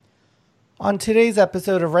On today's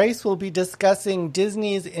episode of Rice, we'll be discussing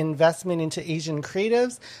Disney's investment into Asian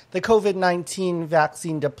creatives, the COVID-19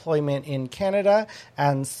 vaccine deployment in Canada,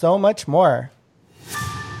 and so much more.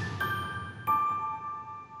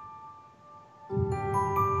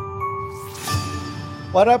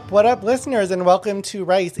 What up, listeners, and welcome to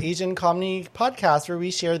Rice, Asian Comedy Podcast, where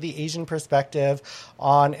we share the Asian perspective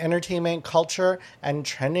on entertainment, culture, and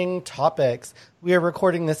trending topics. We are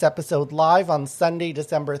recording this episode live on Sunday,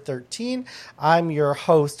 December 13. I'm your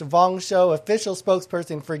host, Vong Shou, official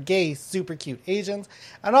spokesperson for Gay Super Cute Asians.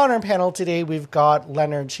 And on our panel today, we've got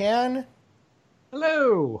Leonard Chan.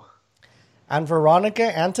 Hello. And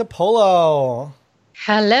Veronica Antipolo.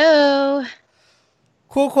 Hello.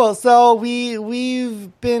 Cool. So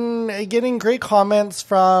we've been getting great comments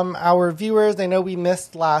from our viewers. I know we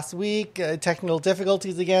missed last week. Technical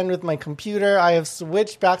difficulties again with my computer. I have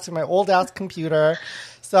switched back to my old ass computer.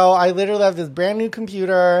 So I literally have this brand new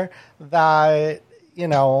computer that,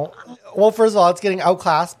 well, first of all, it's getting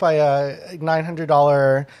outclassed by a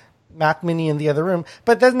 $900 Mac Mini in the other room,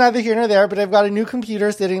 but that's neither here nor there. But I've got a new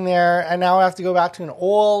computer sitting there, and now I have to go back to an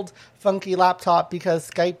old funky laptop because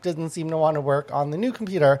Skype doesn't seem to want to work on the new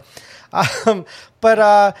computer. But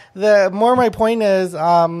the more my point is,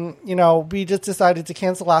 we just decided to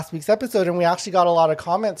cancel last week's episode, and we actually got a lot of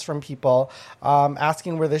comments from people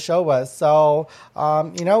asking where the show was. So,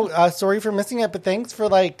 sorry for missing it, but thanks for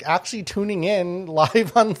actually tuning in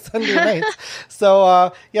live on Sunday nights.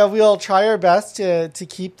 So, we'll try our best to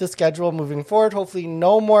keep the schedule moving forward. Hopefully,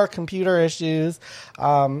 no more computer issues.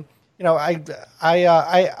 I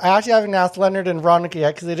actually haven't asked Leonard and Veronica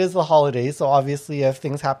yet because it is the holidays. So obviously if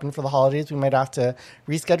things happen for the holidays, we might have to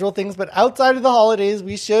reschedule things. But outside of the holidays,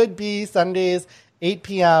 we should be Sundays, 8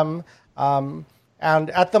 p.m. And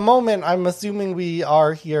at the moment, I'm assuming we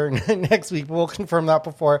are here next week. But we'll confirm that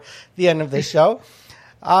before the end of the show.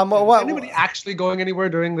 Is anybody actually going anywhere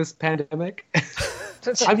during this pandemic?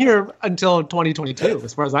 I'm here until 2022,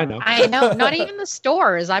 as far as I know. I know. Not even the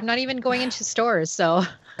stores. I'm not even going into stores. So...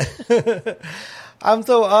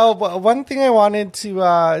 one thing I wanted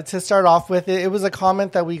to start off with, it was a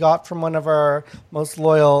comment that we got from one of our most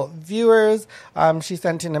loyal viewers. She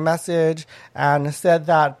sent in a message and said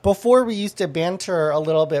that before we used to banter a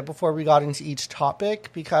little bit before we got into each topic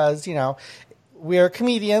because, we're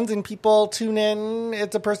comedians and people tune in.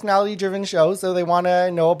 It's a personality-driven show, so they want to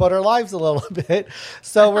know about our lives a little bit.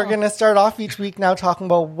 So we're going to start off each week now talking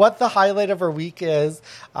about what the highlight of our week is,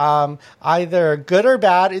 either good or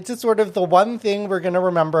bad. It's just sort of the one thing we're going to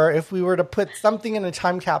remember. If we were to put something in a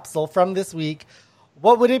time capsule from this week,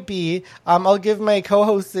 what would it be? I'll give my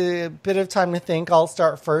co-host a bit of time to think. I'll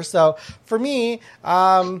start first. So for me,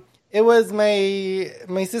 it was my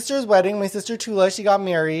sister's wedding. My sister Tula, she got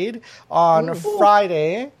married on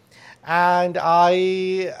Friday, and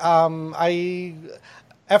I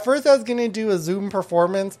at first I was gonna do a Zoom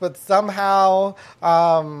performance, but somehow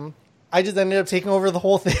I just ended up taking over the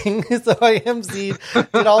whole thing. So I emceed,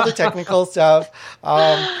 did all the technical stuff.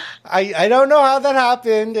 I don't know how that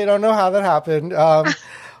happened.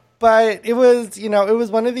 But it was, it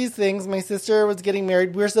was one of these things. My sister was getting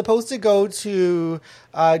married. We were supposed to go to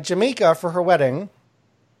Jamaica for her wedding.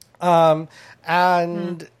 Then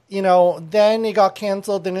it got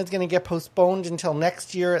canceled. Then it's going to get postponed until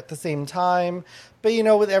next year at the same time. But,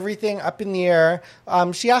 with everything up in the air,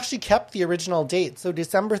 she actually kept the original date. So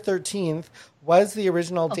December 13th was the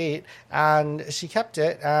original date, and she kept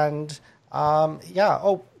it. And,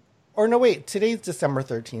 Or no, wait, today's December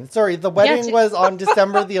 13th. Sorry, the wedding was on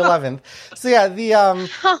December the 11th. So yeah,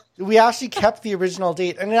 we actually kept the original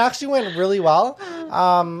date, and it actually went really well.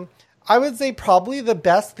 I would say probably the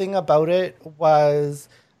best thing about it was,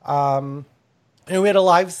 we had a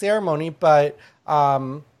live ceremony, but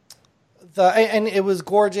and it was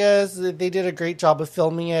gorgeous. They did a great job of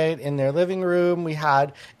filming it in their living room. We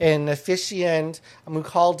had an officiant who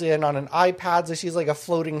called in on an iPad, so she's like a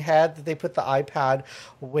floating head that they put the iPad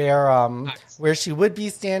where she would be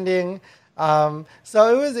standing. So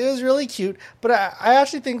it was really cute. But I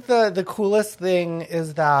actually think the coolest thing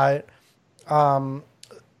is that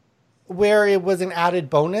where it was an added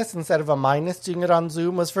bonus instead of a minus doing it on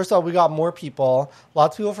Zoom was, first of all, we got more people,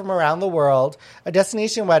 lots of people from around the world. A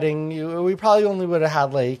destination wedding, we probably only would have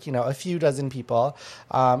had a few dozen people.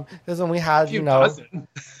 Because when we had, dozen.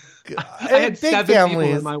 I had big 7 families.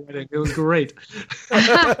 people at my wedding. It was great.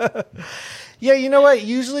 Yeah, you know what?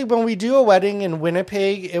 Usually when we do a wedding in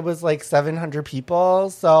Winnipeg, it was 700 people.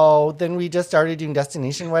 So then we just started doing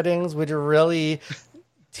destination weddings, which really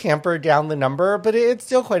tampered down the number, but it's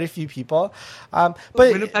still quite a few people. But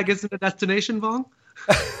Winnipeg isn't a destination, Vong?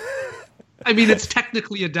 I mean, it's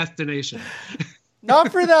technically a destination.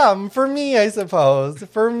 Not for them, for me, I suppose.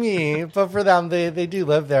 For me, but for them, they do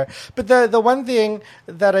live there. But the one thing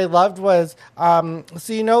that I loved was, so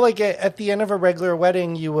like at the end of a regular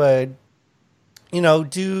wedding, you would,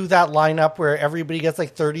 do that lineup where everybody gets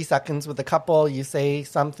like 30 seconds with a couple, you say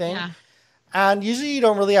something. Yeah. And usually you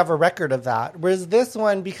don't really have a record of that. Whereas this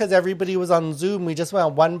one, because everybody was on Zoom, we just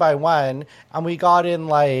went one by one and we got in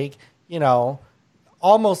like,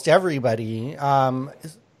 almost everybody.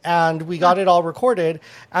 And we got it all recorded.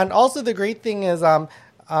 And also the great thing is, so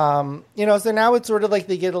now it's sort of like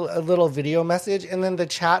they get a little video message and then the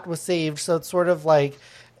chat was saved. So it's sort of like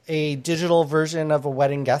a digital version of a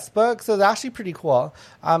wedding guest book. So it's actually pretty cool.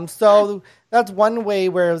 So that's one way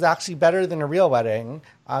where it was actually better than a real wedding.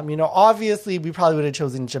 Obviously we probably would have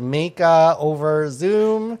chosen Jamaica over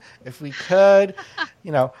Zoom if we could,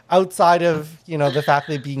 outside of, the fact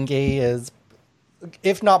that being gay is,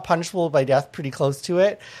 if not punishable by death, pretty close to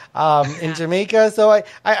it in Jamaica. So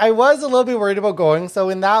I was a little bit worried about going. So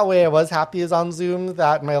in that way, I was happy as on Zoom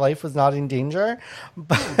that my life was not in danger.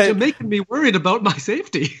 But you're making me worried about my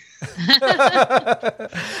safety.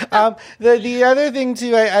 The other thing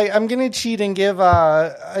too, I'm going to cheat and give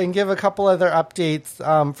a couple other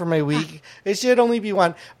updates for my week. It should only be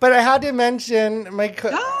one, but I had to mention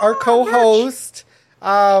our co-host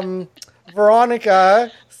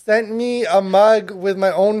Veronica sent me a mug with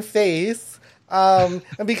my own face. And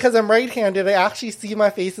because I'm right-handed, I actually see my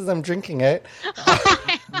face as I'm drinking it.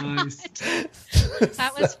 Nice.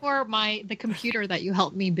 That was for the computer that you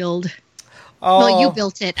helped me build. Oh. Well, you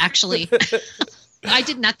built it, actually. I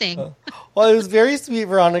did nothing. Well, it was very sweet,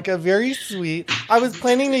 Veronica. Very sweet. I was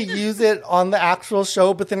planning to use it on the actual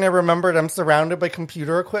show, but then I remembered I'm surrounded by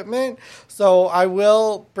computer equipment. So I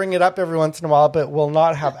will bring it up every once in a while, but will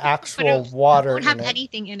not have actual water in it. Won't have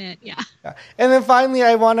anything in it, yeah. And then finally,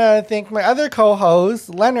 I want to thank my other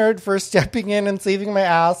co-host, Leonard, for stepping in and saving my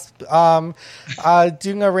ass,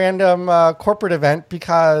 doing a random corporate event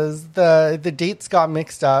because the dates got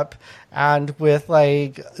mixed up. And with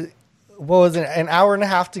what was it, an hour and a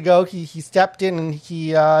half to go, he stepped in and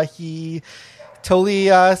he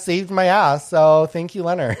totally saved my ass. So thank you,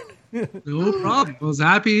 Leonard. No problem. I was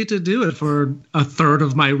happy to do it for a third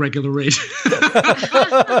of my regular rate.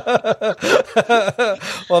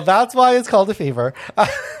 Well, that's why it's called a favor.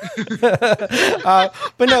 But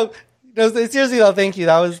no, seriously though, thank you.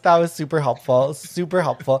 That was super helpful. Super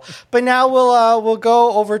helpful. But now we'll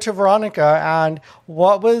go over to Veronica. And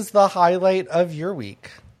what was the highlight of your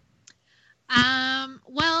week?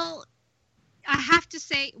 Well, I have to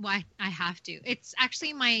say, it's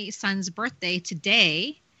actually my son's birthday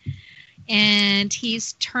today, and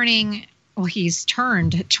he's turned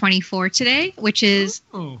 24 today, which is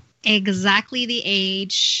exactly the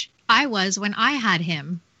age I was when I had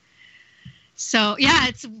him. So yeah,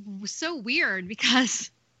 it's so weird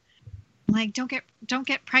because don't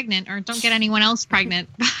get pregnant or don't get anyone else pregnant.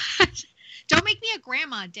 Don't make me a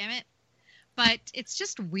grandma, damn it. But it's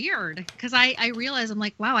just weird because I realize I'm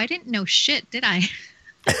like, wow, I didn't know shit, did I?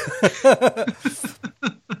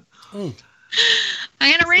 I'm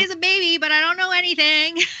going to raise a baby, but I don't know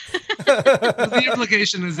anything. The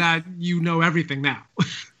implication is that you know everything now.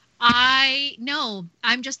 I know.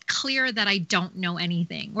 I'm just clear that I don't know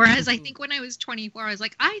anything. Whereas I think when I was 24, I was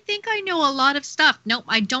like, I think I know a lot of stuff. Nope,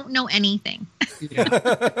 I don't know anything.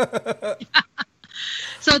 Yeah.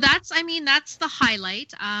 So that's the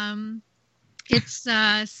highlight. It's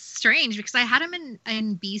strange because I had him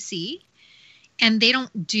in BC and they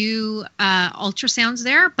don't do ultrasounds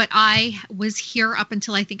there, but I was here up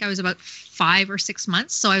until I think I was about 5 or 6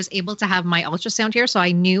 months. So I was able to have my ultrasound here. So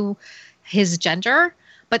I knew his gender,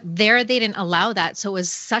 but there they didn't allow that. So it was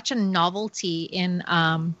such a novelty in,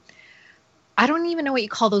 I don't even know what you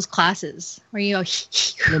call those classes where you go,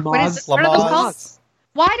 what are those called?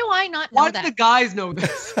 Why do I not know that? Why do the guys know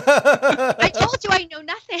this? I told you I know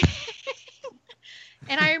nothing.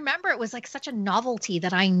 And I remember it was like such a novelty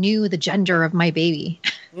that I knew the gender of my baby.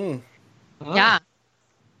 Oh. Yeah.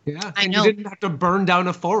 Yeah. I and know. you didn't have to burn down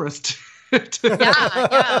a forest. Yeah. And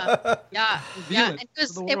the it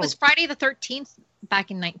was world. Friday the 13th back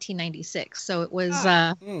in 1996. So it was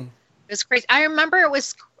it was crazy. I remember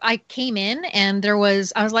I came in and I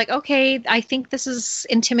was like, okay, I think this is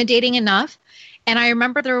intimidating enough. And I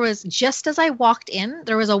remember just as I walked in,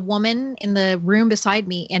 there was a woman in the room beside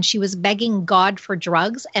me and she was begging God for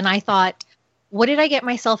drugs. And I thought, what did I get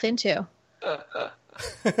myself into?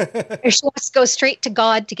 She wants to go straight to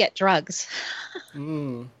God to get drugs.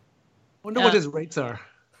 Wonder what his rates are.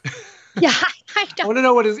 Yeah, I I want to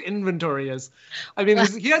know what his inventory is. I mean,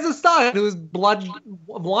 he has a son who's blood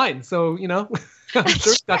blind, so I'm sure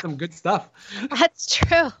he's got some good stuff. That's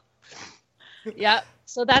true. Yeah.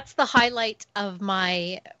 So that's the highlight of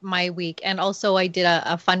my week. And also I did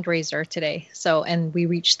a fundraiser today. And we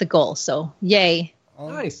reached the goal. So yay.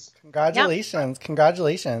 Nice. Congratulations. Yep.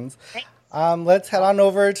 Congratulations. Thanks. Let's head on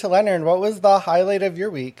over to Leonard. What was the highlight of your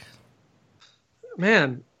week?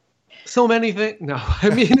 Man, so many things. No, I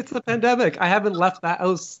mean, it's the pandemic. I haven't left the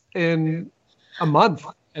house in a month,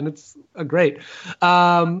 and it's great.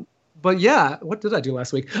 But yeah, what did I do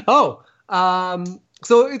last week?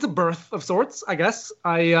 So it's a birth of sorts, I guess.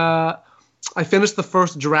 I finished the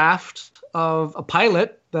first draft of a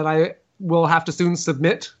pilot that I will have to soon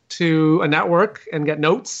submit to a network and get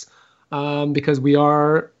notes because we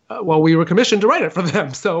were commissioned to write it for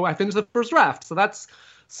them. So I finished the first draft. So that's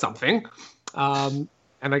something. And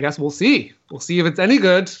I guess we'll see. We'll see if it's any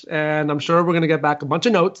good. And I'm sure we're going to get back a bunch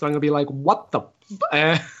of notes. So I'm going to be like, what the...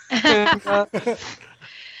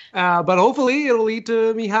 but hopefully it'll lead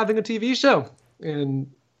to me having a TV show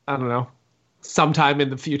in, I don't know, sometime in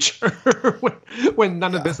the future when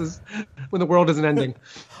none of this is, when the world isn't ending.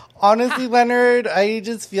 Honestly, Leonard, I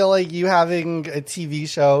just feel like you having a TV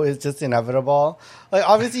show is just inevitable. Like,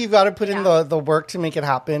 obviously, you've got to put in the work to make it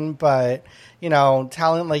happen, but,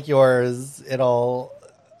 talent like yours, it'll,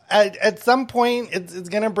 at some point, it's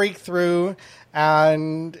going to break through.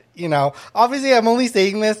 And, obviously I'm only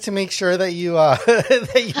saying this to make sure that you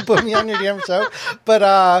that you put me on your damn show.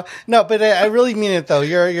 But no, but I really mean it though.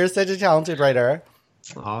 You're such a talented writer.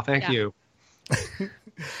 Oh, thank you.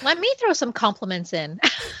 Let me throw some compliments in.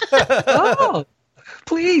 Oh,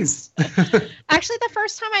 please. Actually, the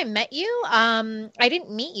first time I met you, I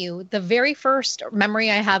didn't meet you. The very first memory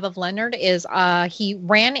I have of Leonard is he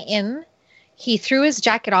ran in, he threw his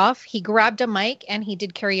jacket off, he grabbed a mic, and he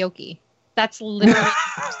did karaoke. That's literally the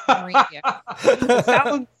first memory of you.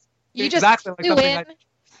 Sounds You exactly just flew in.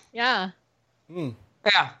 Yeah. Mm.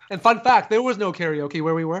 Yeah, and fun fact, there was no karaoke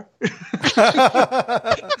where we were.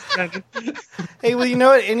 Hey, well, you know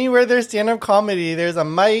what? Anywhere there's stand-up comedy, there's a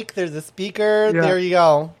mic, there's a speaker. Yeah. There you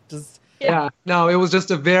go. Just Yeah, no, it was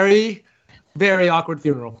just a very, very awkward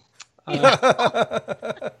funeral. Oh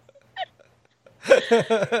my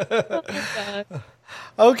God.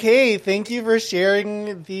 Okay, thank you for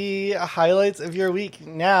sharing the highlights of your week.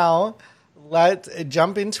 Now, let's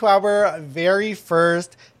jump into our very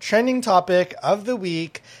first trending topic of the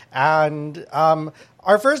week. And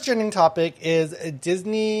our first trending topic is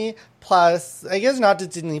Disney Plus. I guess not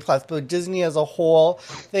just Disney Plus, but Disney as a whole.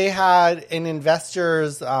 They had an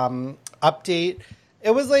investors update.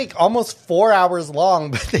 It was like almost 4 hours long,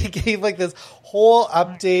 but they gave like this whole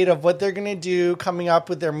update of what they're going to do coming up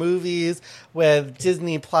with their movies, with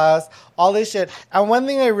Disney Plus, all this shit. And one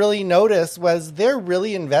thing I really noticed was they're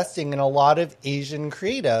really investing in a lot of Asian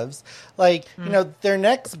creatives. Like, their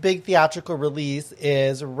next big theatrical release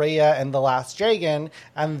is Raya and the Last Dragon,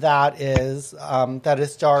 and that is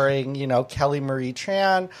starring, Kelly Marie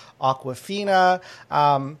Tran, Awkwafina,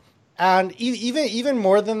 and even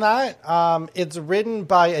more than that, it's written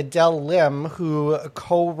by Adele Lim, who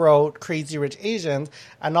co-wrote Crazy Rich Asians,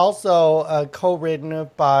 and also co-written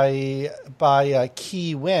by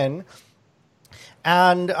Ki Win.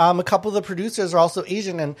 And a couple of the producers are also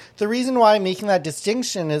Asian. And the reason why I'm making that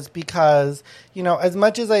distinction is because, as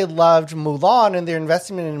much as I loved Mulan and their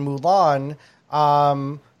investment in Mulan,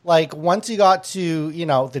 like, once you got to,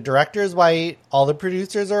 the director is white, all the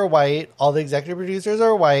producers are white, all the executive producers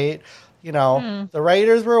are white, the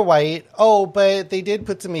writers were white. Oh, but they did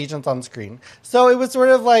put some Asians on screen. So it was sort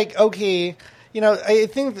of like, okay, I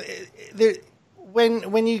think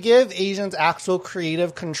when you give Asians actual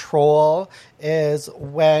creative control is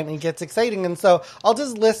when it gets exciting. And so I'll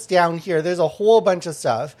just list down here. There's a whole bunch of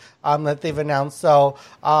stuff that they've announced. So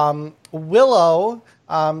Willow,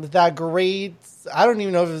 that great, I don't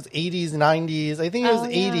even know if it was 80s, 90s. I think it was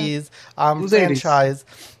 80s franchise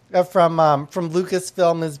 80s. From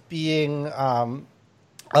Lucasfilm is being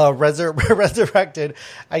resurrected,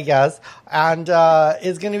 I guess, and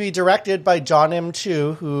is going to be directed by John M.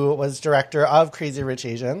 Chu, who was director of Crazy Rich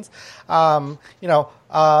Asians. Haley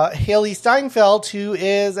Steinfeld, who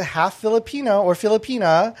is half Filipino or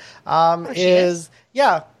Filipina,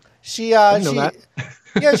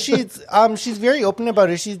 she's very open about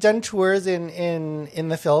it. She's done tours in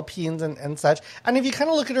the Philippines and such. And if you kind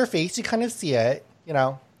of look at her face, you kind of see it,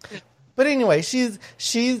 But anyway, she's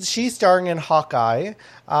starring in Hawkeye.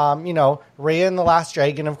 Raya and the Last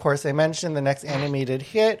Dragon, of course, I mentioned, the next animated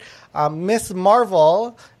hit. Miss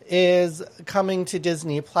Marvel is coming to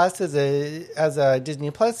Disney Plus as a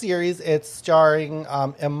Disney Plus series. It's starring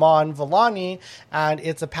Iman Vellani, and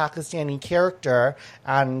it's a Pakistani character,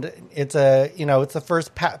 and it's the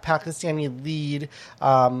first Pakistani lead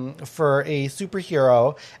for a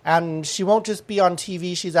superhero, and she won't just be on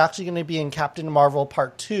TV. She's actually going to be in Captain Marvel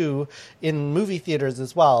Part 2 in movie theaters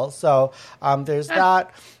as well. So there's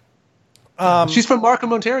that. She's from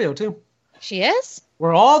Markham, Ontario, too. She is?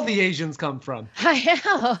 Where all the Asians come from. I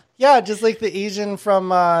know. Yeah, just like the Asian from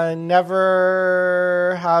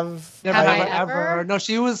Never Have I Ever? No,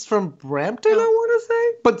 she was from Brampton, I want to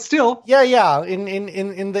say. But still. Yeah,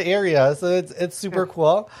 in the area. So it's super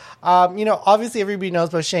cool. Obviously everybody knows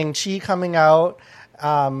about Shang-Chi coming out.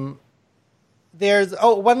 There's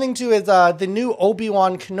one thing too is the new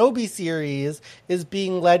Obi-Wan Kenobi series is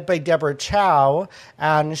being led by Deborah Chow,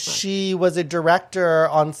 and she was a director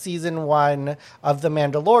on season 1 of The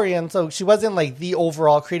Mandalorian. So she wasn't like the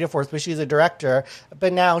overall creative force, but she's a director.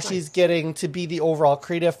 But now she's getting to be the overall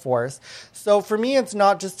creative force. So for me, it's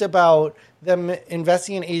not just about them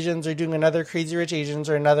investing in Asians or doing another Crazy Rich Asians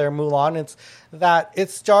or another Mulan. It's that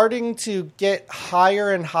it's starting to get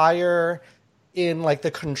higher and higher in like the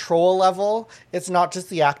control level. It's not just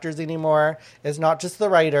the actors anymore. It's not just the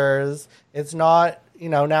writers. It's not,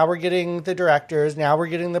 now we're getting the directors. Now we're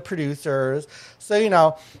getting the producers.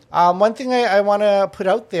 So, one thing I want to put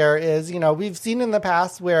out there is, we've seen in the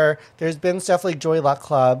past where there's been stuff like Joy Luck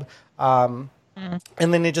Club, and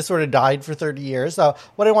then it just sort of died for 30 years. So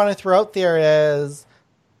what I want to throw out there is,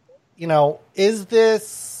 is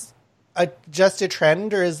this just a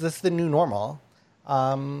trend, or is this the new normal?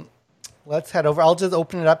 Let's head over. I'll just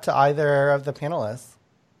open it up to either of the panelists.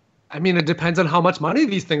 I mean, it depends on how much money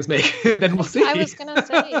these things make. Then we'll see. I was going to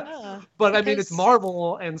say, yeah. But I mean, it's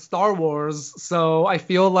Marvel and Star Wars. So I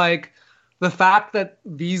feel like the fact that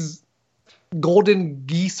these golden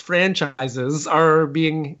geese franchises are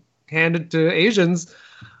being handed to Asians,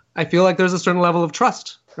 I feel like there's a certain level of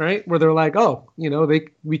trust, right? Where they're like,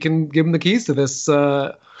 we can give them the keys to this,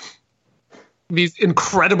 these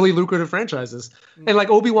incredibly lucrative franchises. And like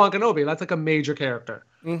Obi-Wan Kenobi, that's like a major character.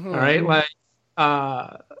 Mm-hmm. All right.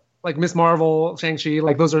 Like Miss Marvel, Shang-Chi,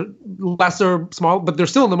 like those are lesser, small, but they're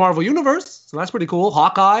still in the Marvel universe. So that's pretty cool.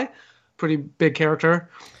 Hawkeye, pretty big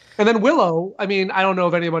character. And then Willow, I mean, I don't know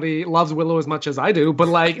if anybody loves Willow as much as I do, but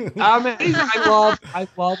like, amazing. I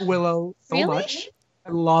love Willow so much.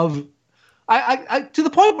 I to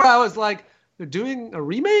the point where I was like, they're doing a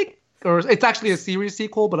remake, or it's actually a series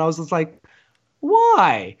sequel, but I was just like,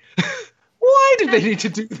 why? Why did they need to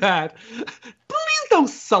do that? Please don't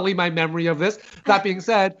sully my memory of this. That being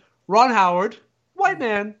said, Ron Howard, white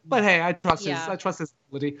man, but hey, I trust his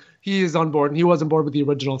ability. He is on board, and he was on board with the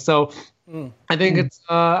original. So I think it's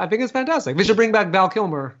fantastic. They should bring back Val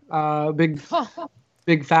Kilmer, big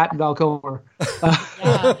fat Val Kilmer.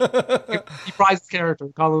 He prizes character.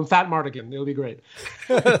 Call him Fat Mardigan. It'll be great.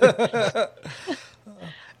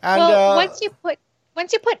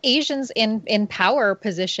 Once you put Asians in power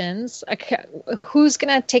positions, who's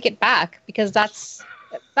going to take it back? Because that's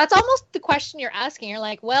almost the question you're asking. You're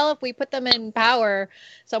like, well, if we put them in power,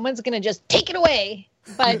 someone's going to just take it away.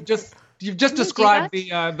 But you've just described the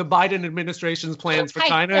Biden administration's plans for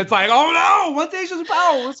China. It's like, oh no, once Asians in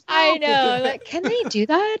power, I know. Like, can they do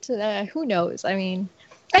that? Who knows? I mean,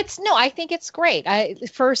 I think it's great.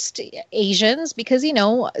 First Asians, because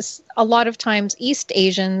a lot of times East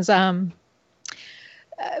Asians,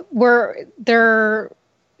 they're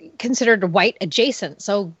considered white adjacent.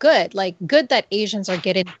 So good that Asians are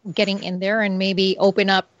getting in there and maybe open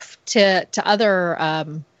up to other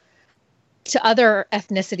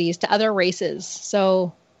ethnicities, to other races.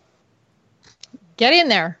 So get in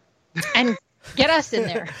there and get us in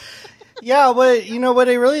there. Yeah, what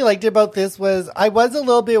I really liked about this was I was a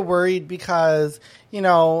little bit worried because,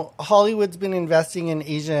 Hollywood's been investing in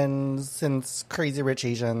Asians since Crazy Rich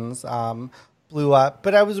Asians blew up.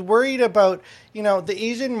 But I was worried about, the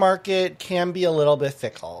Asian market can be a little bit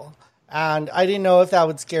fickle. And I didn't know if that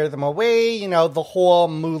would scare them away. The whole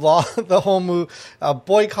Mulan,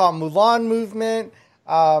 boycott Mulan movement.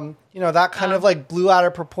 That kind of like blew out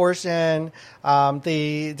of proportion.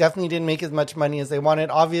 They definitely didn't make as much money as they wanted,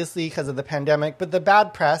 obviously because of the pandemic. But the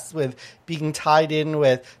bad press with being tied in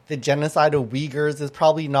with the genocide of Uyghurs is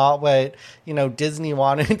probably not what, Disney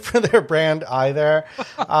wanted for their brand either.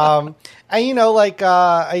 I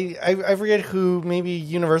forget who, maybe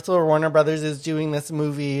Universal or Warner Brothers is doing this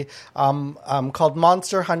movie called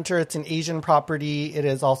Monster Hunter. It's an Asian property. It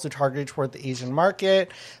is also targeted toward the Asian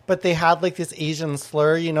market. But they had like this Asian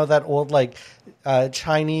slur, that old like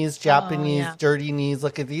Chinese, Japanese, dirty knees,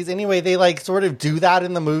 look at these. Anyway, they like sort of do that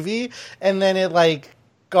in the movie, and then it like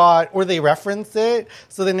they referenced it,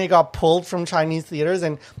 so then it got pulled from Chinese theaters.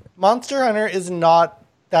 And Monster Hunter is not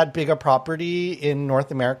that big a property in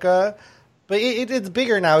North America, but it's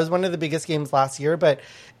bigger now. It was one of the biggest games last year, but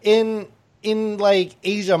in like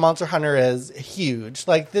Asia, Monster Hunter is huge.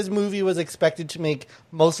 Like, this movie was expected to make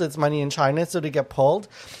most of its money in China, so to get pulled.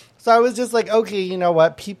 So I was just like, okay, you know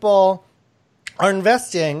what? People are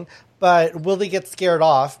investing, but will they get scared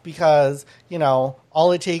off because, you know,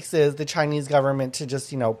 all it takes is the Chinese government to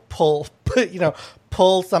just, you know, pull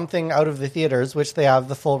something out of the theaters, which they have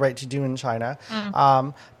the full right to do in China.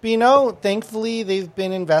 But, you know, thankfully they've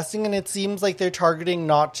been investing, and it seems like they're targeting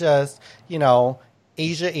not just, you know,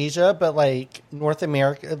 Asia, but like North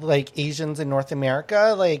America, like Asians in North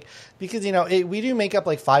America, like, because, you know, we do make up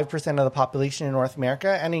like 5% of the population in North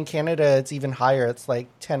America, and in Canada it's even higher. It's like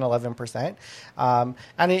 10-11%.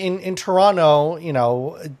 And in Toronto, you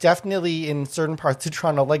know, definitely in certain parts of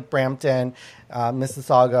Toronto, like Brampton,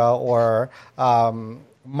 Mississauga, or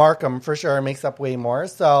Markham, for sure, makes up way more.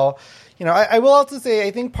 So, you know, I will also say,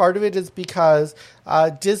 I think part of it is because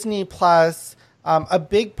Disney Plus, a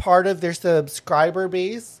big part of their subscriber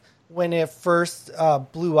base when it first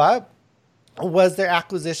blew up was their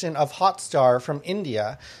acquisition of Hotstar from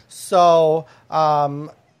India. So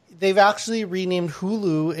they've actually renamed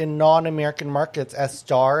Hulu in non-American markets as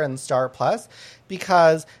Star and Star Plus,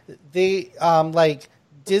 because they like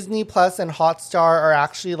Disney Plus and Hotstar are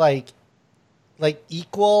actually like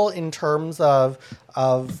equal in terms of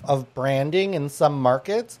branding in some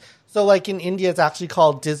markets. So, like, in India, it's actually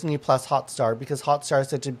called Disney Plus Hotstar because Hotstar is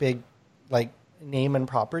such a big, like, name and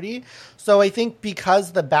property. So I think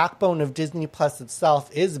because the backbone of Disney Plus itself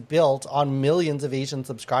is built on millions of Asian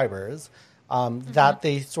subscribers that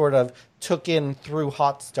they sort of took in through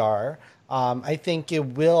Hotstar, I think it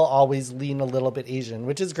will always lean a little bit Asian,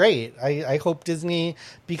 which is great. I hope Disney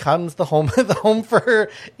becomes the home for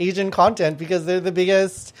Asian content, because they're the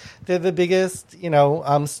biggest, you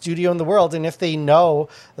know, studio in the world. And if they know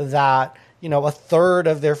that, you know, a third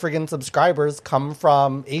of their friggin' subscribers come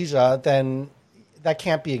from Asia, then that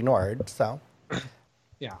can't be ignored. So,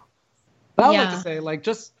 yeah. But I would like to say, like,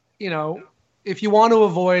 just, you know, if you want to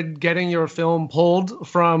avoid getting your film pulled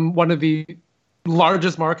from one of the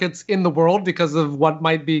largest markets in the world because of what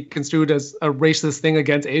might be construed as a racist thing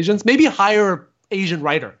against Asians, maybe hire an Asian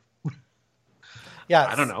writer. Yeah,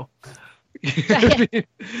 I don't know.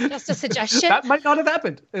 Just a suggestion. That might not have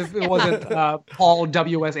happened if it wasn't Paul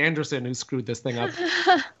W.S. Anderson who screwed this thing up.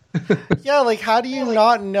 Yeah, like, how do you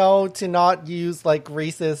not know to not use, like,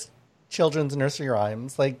 racist children's nursery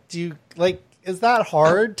rhymes? Like, is that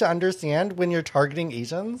hard to understand when you're targeting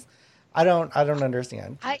Asians? I don't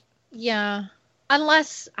understand.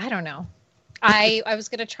 Unless, I don't know. I was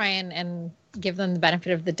going to try and give them the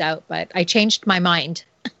benefit of the doubt, but I changed my mind.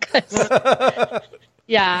 Just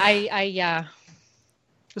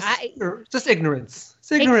ignorance.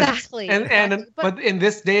 It's ignorance. Exactly. But in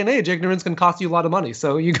this day and age, ignorance can cost you a lot of money.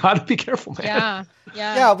 So you got to be careful, man.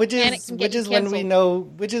 Yeah. Which is when we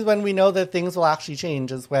know that things will actually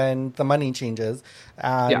change, is when the money changes,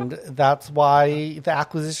 and that's why the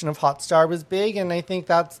acquisition of Hotstar was big. And I think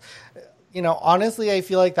that's, you know, honestly, I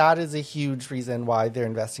feel like that is a huge reason why they're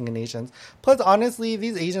investing in Asians. Plus, honestly,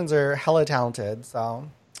 these Asians are hella talented. So,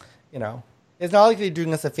 you know, it's not like they're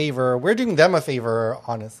doing us a favor. We're doing them a favor,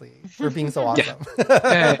 honestly, for being so awesome.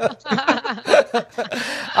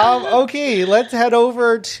 Okay, let's head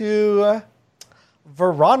over to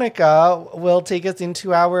Veronica. Will take us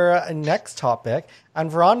into our next topic. And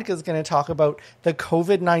Veronica is going to talk about the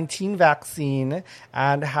COVID-19 vaccine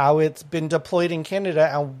and how it's been deployed in Canada,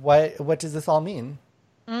 and what does this all mean?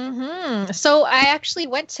 So I actually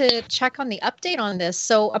went to check on the update on this.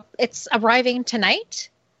 So it's arriving tonight,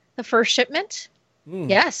 the first shipment.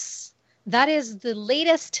 Yes, that is the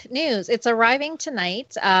latest news. It's arriving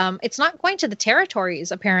tonight. It's not going to the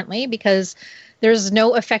territories, apparently, because there's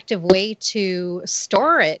no effective way to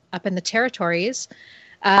store it up in the territories.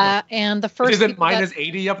 And the first isn't minus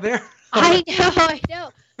 80 up there. I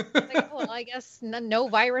know. Like, well, I guess no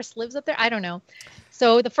virus lives up there. I don't know.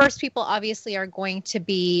 So the first people obviously are going to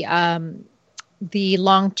be the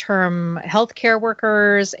long-term healthcare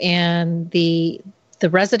workers and the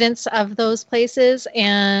residents of those places,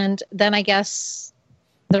 and then I guess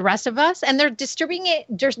the rest of us. And they're distributing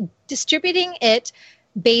it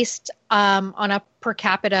based on a per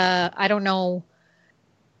capita. I don't know.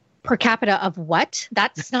 Per capita of what?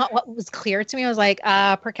 That's not what was clear to me. I was like,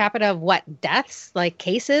 per capita of what? Deaths? Like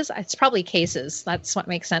cases? It's probably cases. That's what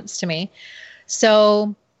makes sense to me.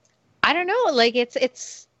 So I don't know. Like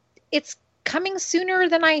it's coming sooner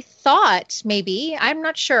than I thought. Maybe. I'm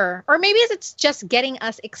not sure. Or maybe it's just getting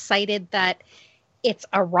us excited that it's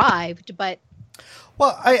arrived, but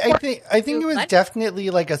Well, I think it was definitely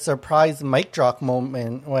like a surprise mic drop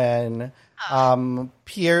moment when what's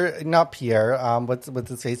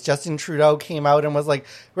his face, Justin Trudeau came out and was like,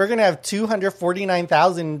 we're gonna have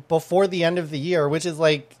 249,000 before the end of the year, which is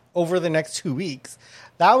like over the next 2 weeks.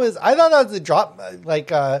 I thought that was a drop, like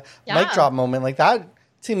a mic drop moment. Like that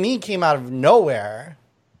to me came out of nowhere.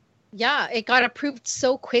 Yeah, it got approved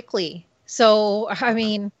so quickly. So I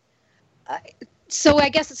mean, so I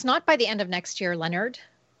guess it's not by the end of next year, Leonard.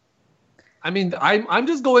 I mean, I'm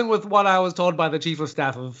just going with what I was told by the chief of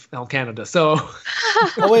staff of Health Canada. So,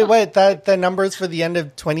 oh wait, the numbers for the end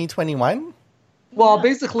of 2021? Well,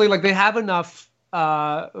 basically, like they have enough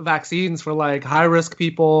vaccines for like high risk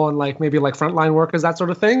people and like maybe like frontline workers, that sort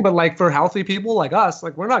of thing. But like for healthy people like us,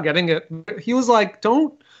 like we're not getting it. He was like,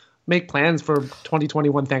 don't make plans for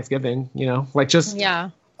 2021 Thanksgiving. You know, like just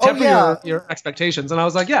temper your expectations. And I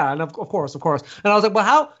was like, yeah, and of course. And I was like, well,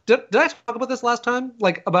 how did I talk about this last time?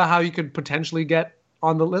 Like about how you could potentially get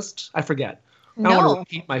on the list? I forget. I don't want to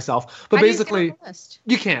repeat myself, but basically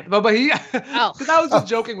you can't. But he, because I was just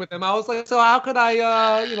joking with him. I was like, so how could I,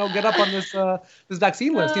 get up on this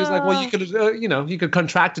vaccine list? He was like, well, you could, you could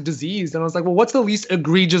contract a disease. And I was like, well, what's the least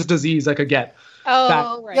egregious disease I could get?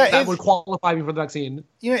 That would qualify me for the vaccine.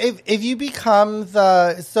 You know, if you become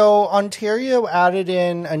so Ontario added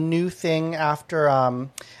in a new thing after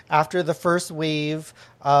the first wave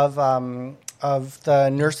of the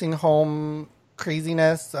nursing home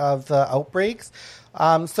craziness of the outbreaks.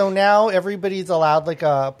 So now everybody's allowed like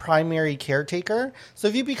a primary caretaker. So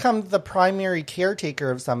if you become the primary caretaker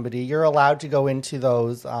of somebody, you're allowed to go into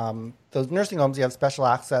those nursing homes. You have special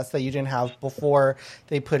access that you didn't have before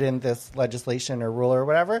they put in this legislation or rule or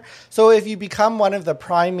whatever. So if you become one of the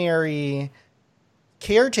primary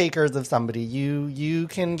caretakers of somebody, you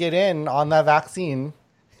can get in on that vaccine.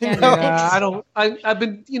 I've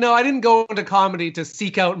been, I didn't go into comedy to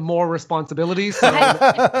seek out more responsibilities. So.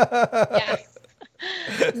 Yes.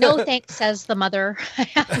 No thanks, says the mother.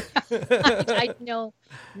 No,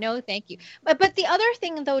 thank you. But the other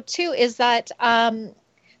thing though too is that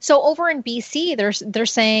so over in BC, they're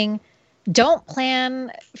saying don't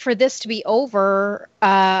plan for this to be over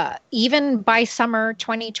even by summer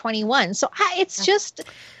 2021. So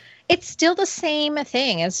it's still the same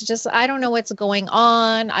thing. It's just, I don't know what's going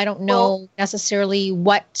on. I don't know necessarily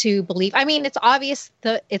what to believe. I mean, it's obvious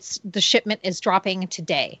the shipment is dropping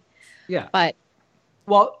today. Yeah. But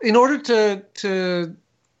in order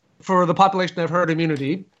for the population to have herd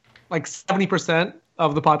immunity, like 70%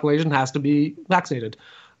 of the population has to be vaccinated.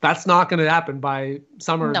 That's not going to happen by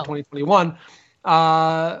summer 2021.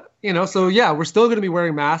 So yeah, we're still going to be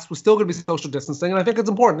wearing masks. We're still going to be social distancing. And I think it's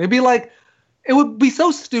important. It would be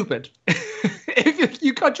so stupid if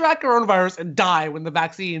you contract coronavirus and die when the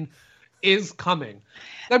vaccine is coming.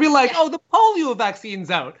 They'd be like, the polio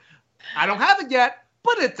vaccine's out. I don't have it yet,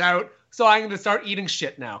 but it's out. So I'm going to start eating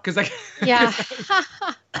shit now. But it's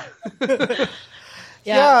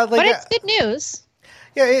good news.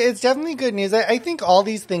 Yeah, it's definitely good news. I think all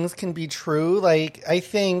these things can be true. Like, I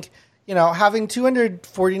think, having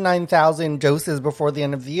 249,000 doses before the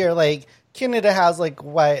end of the year, like, Canada has, like,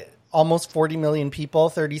 almost 40 million people,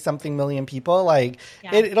 30-something million people. Like,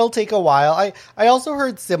 it'll take a while. I also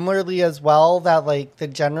heard similarly as well that, like, the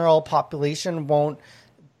general population won't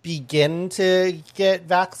begin to get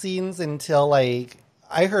vaccines until, like,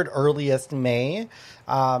 I heard earliest May.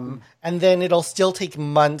 And then it'll still take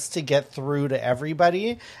months to get through to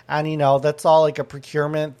everybody. And, that's all, like, a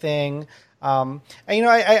procurement thing. And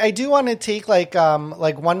I do want to take like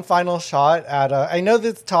one final shot at I know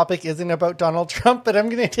this topic isn't about Donald Trump, but I'm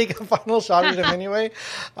going to take a final shot at him anyway,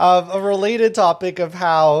 of a related topic of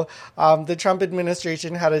how the Trump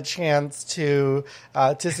administration had a chance to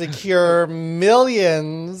secure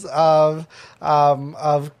millions of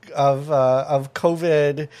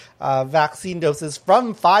COVID vaccine doses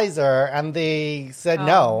from Pfizer, and they said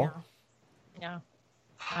no. Yeah.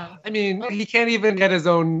 I mean, he can't even get his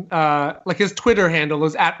own, his Twitter handle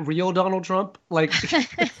is @real Donald Trump. Like, he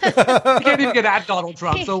can't even get @Donald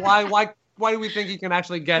Trump. So why do we think he can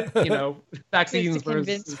actually get, vaccines for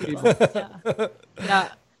his people? Yeah.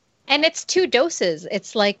 And it's 2 doses.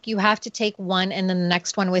 It's like you have to take one and then the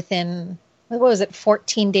next one within,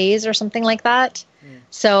 14 days or something like that.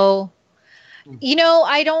 So,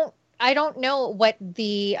 I don't know what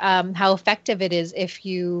the how effective it is if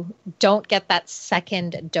you don't get that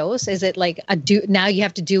second dose. Is it like now you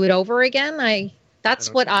have to do it over again?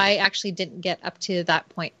 That's what I actually didn't get up to that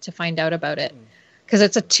point to find out about it, because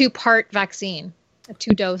it's a 2-part vaccine, a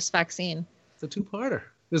 2-dose vaccine. It's a 2-parter.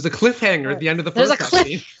 There's a cliffhanger at the end of the first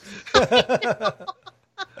vaccine.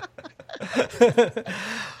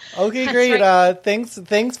 Okay, That's great. right.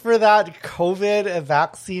 Thanks for that COVID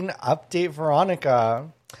vaccine update, Veronica.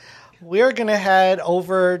 We're gonna head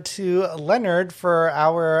over to Leonard for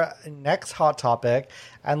our next hot topic,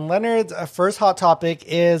 and Leonard's first hot topic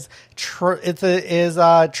is Trump's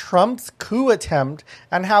coup attempt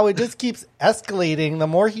and how it just keeps escalating. The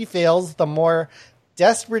more he fails, the more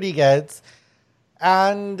desperate he gets.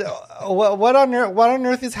 And what on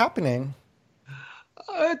earth is happening?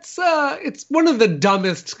 It's one of the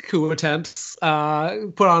dumbest coup attempts put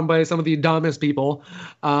on by some of the dumbest people.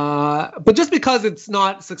 But just because it's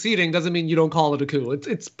not succeeding doesn't mean you don't call it a coup.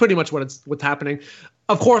 It's pretty much what's happening.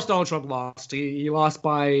 Of course, Donald Trump lost. He lost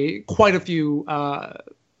by quite a few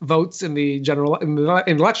votes in the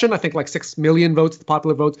election. I think like 6 million votes, the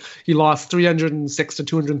popular votes. He lost 306 to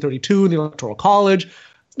 232 in the Electoral College.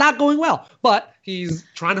 It's not going well, but he's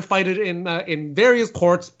trying to fight it in various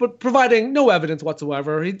courts, but providing no evidence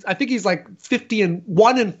whatsoever. I think he's like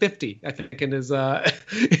 1 in 50. I think in his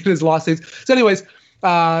in his lawsuits. So, anyways,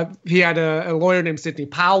 he had a lawyer named Sidney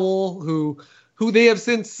Powell who they have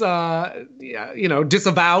since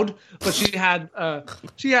disavowed, but she had a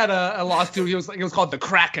lawsuit. It was called the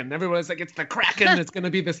Kraken. Everyone was like, it's the Kraken. It's going to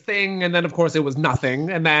be this thing, and then of course it was nothing.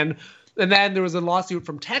 And then there was a lawsuit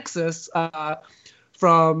from Texas.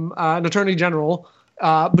 From an attorney general,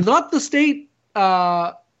 but not the state.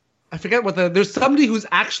 I forget there's somebody who's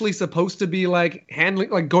actually supposed to be like handling,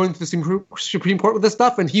 like going to the Supreme Court with this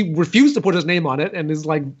stuff, and he refused to put his name on it, and is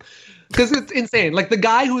like, because it's insane. Like the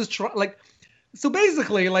guy who was so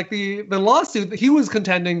basically, like the lawsuit, he was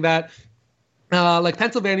contending that like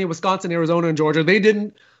Pennsylvania, Wisconsin, Arizona, and Georgia, they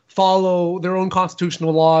didn't follow their own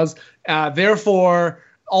constitutional laws, therefore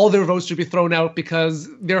all their votes should be thrown out because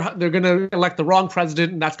they're going to elect the wrong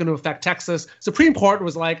president, and that's going to affect Texas. Supreme Court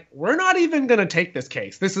was like, we're not even going to take this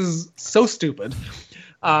case. This is so stupid.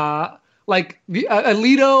 Like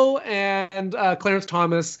Alito and Clarence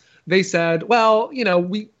Thomas, they said, well,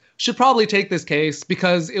 we should probably take this case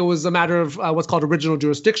because it was a matter of what's called original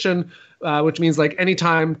jurisdiction, which means like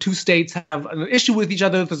anytime two states have an issue with each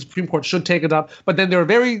other, the Supreme Court should take it up. But then they're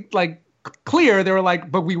very clear. They were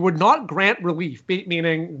like, but we would not grant relief,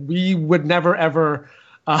 meaning we would never ever,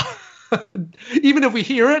 even if we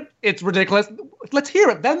hear it, it's ridiculous. Let's hear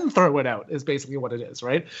it, then throw it out is basically what it is,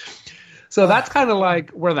 right? So that's kind of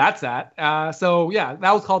like where that's at. So yeah,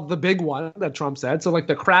 that was called the big one that Trump said. So like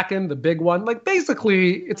the Kraken, the big one, like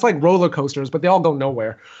basically it's like roller coasters, but they all go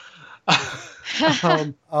nowhere.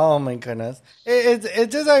 Oh my goodness! It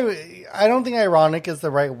just I don't think ironic is the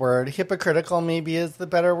right word. Hypocritical maybe is the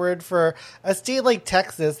better word for a state like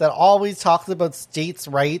Texas that always talks about states'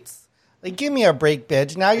 rights. Like, give me a break,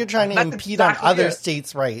 bitch! Now you're trying to impede on other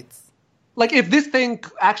states' rights. Like if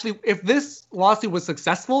this lawsuit was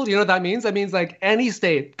successful, you know what that means? That means like any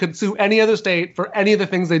state could sue any other state for any of the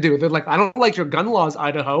things they do. They're like, I don't like your gun laws,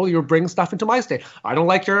 Idaho. You're bringing stuff into my state. I don't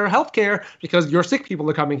like your healthcare because your sick people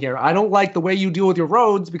are coming here. I don't like the way you deal with your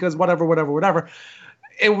roads because whatever.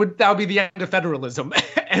 That would be the end of federalism.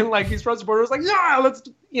 And like these Trump supporters like, yeah, let's,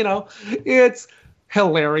 it's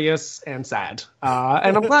hilarious and sad.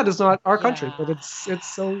 And I'm glad it's not our country, but it's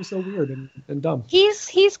so weird and dumb. He's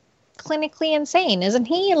clinically insane, isn't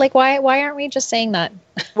he? Like, why aren't we just saying that?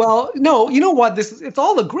 Well, no, you know what? It's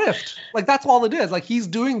all a grift. Like, that's all it is. Like, he's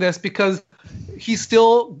doing this because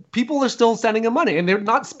people are still sending him money, and they're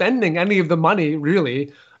not spending any of the money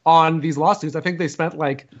really on these lawsuits. I think they spent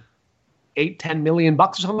like $8-10 million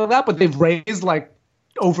or something like that, but they've raised like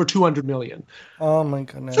over 200 million. Oh my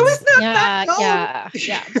goodness. So it's not that dumb.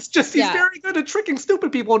 Yeah. It's just he's very good at tricking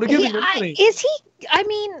stupid people into giving them money. Is he? I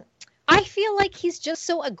mean, I feel like he's just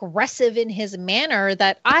so aggressive in his manner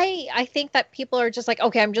that I think that people are just like,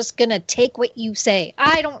 okay, I'm just going to take what you say.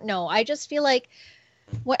 I don't know. I just feel like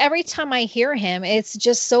every time I hear him, it's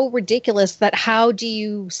just so ridiculous that how do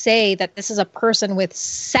you say that this is a person with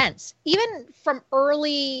sense? Even from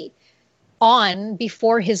early on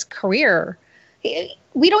before his career,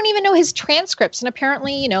 we don't even know his transcripts. And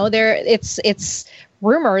apparently, it's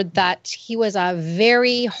rumored that he was a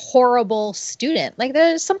very horrible student. Like,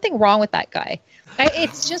 there's something wrong with that guy.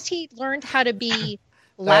 It's just he learned how to be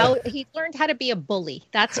loud. He learned how to be a bully.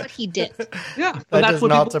 That's what he did. Yeah, that that's does what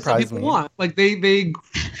not surprise people me. want. Like they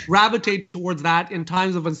gravitate towards that in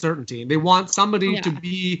times of uncertainty. They want somebody to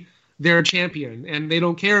be their champion, and they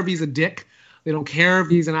don't care if he's a dick. They don't care if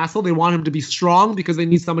he's an asshole. They want him to be strong because they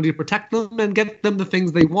need somebody to protect them and get them the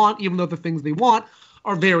things they want, even though the things they want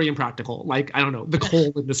are very impractical. Like, I don't know, the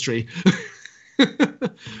coal industry.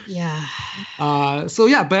 Yeah. But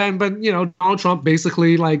Donald Trump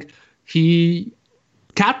basically, like, he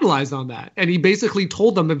capitalized on that. And he basically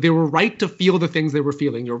told them that they were right to feel the things they were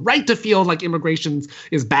feeling. You're right to feel like immigration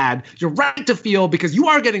is bad. You're right to feel because you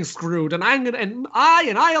are getting screwed, and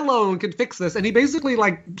I alone can fix this. And he basically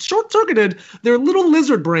like short-circuited their little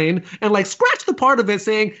lizard brain and like scratched the part of it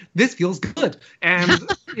saying, this feels good.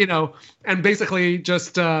 And, and basically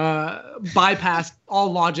just bypassed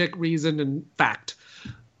all logic, reason, and fact.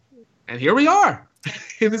 And here we are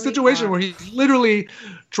in the situation where he's literally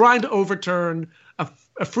trying to overturn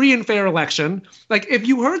a free and fair election. Like, if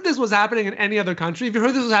you heard this was happening in any other country, if you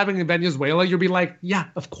heard this was happening in Venezuela, you'd be like, yeah,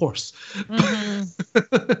 of course.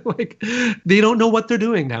 Mm-hmm. Like, they don't know what they're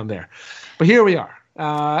doing down there. But here we are.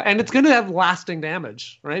 And it's going to have lasting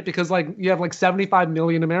damage, right? Because, like, you have, like, 75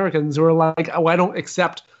 million Americans who are like, oh, I don't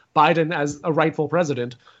accept Biden as a rightful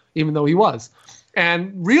president, even though he was.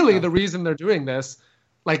 And really the reason they're doing this,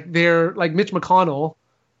 like, they're, like, Mitch McConnell,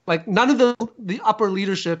 like, none of the upper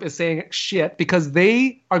leadership is saying shit because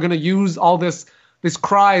they are going to use all this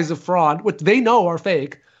cries of fraud, which they know are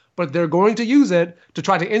fake, but they're going to use it to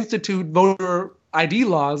try to institute voter ID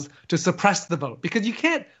laws to suppress the vote. Because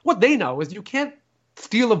what they know is you can't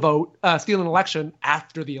steal an election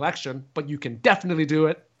after the election, but you can definitely do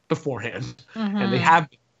it beforehand. Mm-hmm. And they have,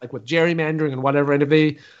 like, with gerrymandering and whatever. And if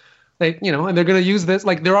they and they're going to use this,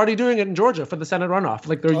 like, they're already doing it in Georgia for the Senate runoff.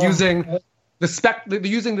 Like, they're using they're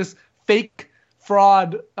using this fake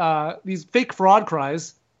fraud, these fake fraud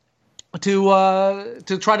cries to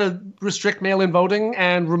try to restrict mail-in voting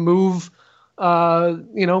and remove,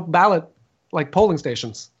 ballot, like, polling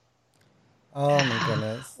stations. Oh my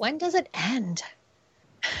goodness! When does it end?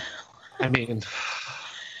 I mean,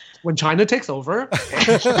 when China takes over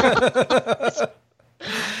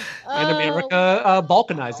and America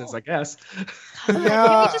balkanizes, I guess. Can we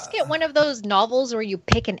just get one of those novels where you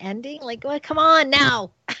pick an ending? Like, well, come on now.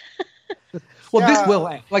 Well, this will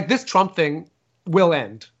end. Like, this Trump thing will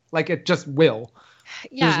end. Like, it just will.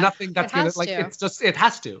 Yeah, there's nothing that's going to, like, it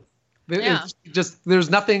has to. Yeah. It's just, there is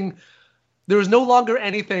no longer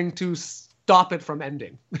anything to stop it from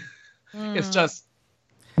ending. It's just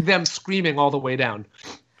them screaming all the way down.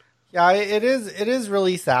 Yeah, it is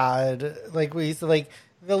really sad. Like,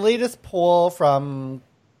 the latest poll from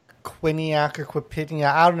Quinnipiac or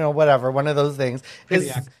Quinnipiac, I don't know, whatever, one of those things.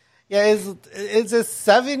 It's a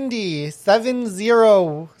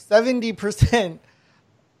 70%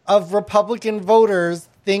 of Republican voters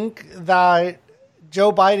think that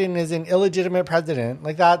Joe Biden is an illegitimate president.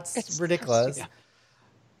 Like, it's ridiculous. Yeah.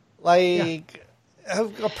 Like,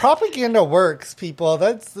 propaganda works, people.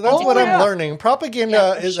 That's what I'm learning.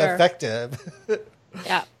 Propaganda is effective.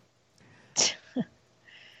 Yeah.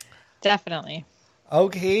 Definitely.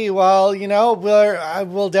 Okay, well,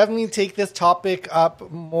 we'll definitely take this topic up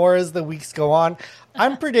more as the weeks go on.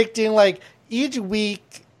 I'm predicting, like, each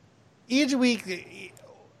week,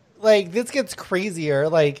 like, this gets crazier.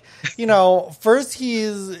 Like, first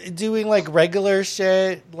he's doing, like, regular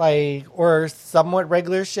shit, like, or somewhat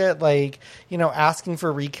regular shit, like, asking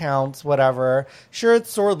for recounts, whatever. Sure, it's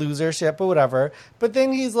sore loser shit, but whatever. But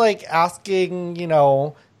then he's, like, asking,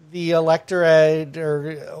 the electorate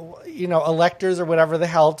or, electors or whatever the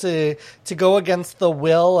hell to go against the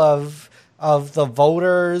will of the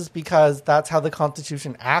voters because that's how the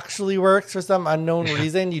Constitution actually works for some unknown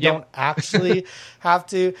reason. You don't actually have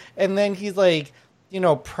to. And then he's like,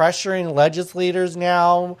 pressuring legislators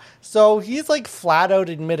now. So he's like flat out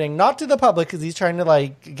admitting, not to the public because he's trying to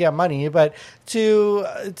like get money, but to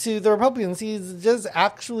the Republicans, he's just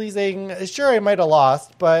actually saying, sure, I might have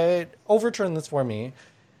lost, but overturn this for me.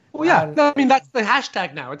 Well, yeah, I mean, that's the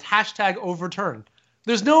hashtag now. It's hashtag overturn.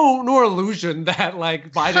 There's no illusion that,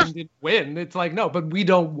 like, Biden didn't win. It's like, no, but we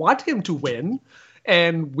don't want him to win.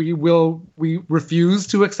 And we refuse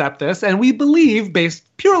to accept this. And we believe, based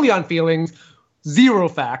purely on feelings, zero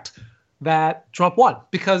fact, that Trump won.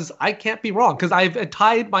 Because I can't be wrong. Because I've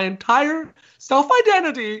tied my entire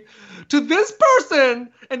self-identity to this person.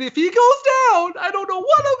 And if he goes down, I don't know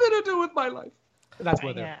what I'm going to do with my life. That's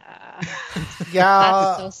where they're. Yeah.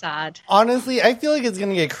 That is so sad. Honestly, I feel like it's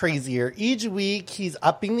going to get crazier. Each week, he's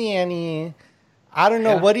upping the ante. I don't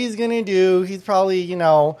know what he's going to do. He's probably,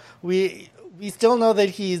 we still know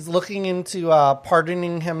that he's looking into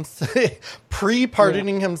pardoning him,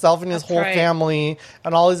 pre-pardoning himself and his whole family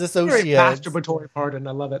and all his associates. Very masturbatory pardon.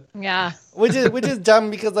 I love it. Yeah. Which is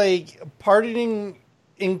dumb because, like, pardoning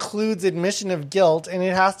includes admission of guilt, and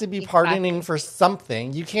it has to be pardoning for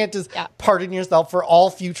something. You can't just pardon yourself for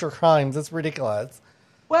all future crimes. That's ridiculous.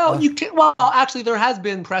 Well, you can. Well, actually, there has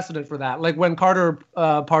been precedent for that. Like when Carter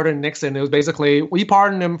pardoned Nixon, it was basically we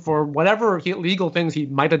pardoned him for whatever illegal things he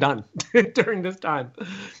might have done during this time.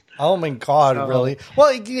 Oh my God, So, really?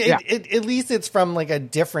 Well, yeah. at least it's from like a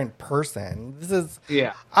different person. This is,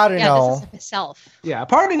 Yeah, I don't know. This is himself. yeah.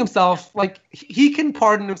 Pardoning himself, like he can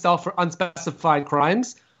pardon himself for unspecified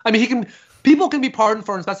crimes. I mean, he can. People can be pardoned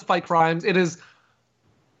for unspecified crimes. It is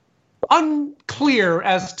unclear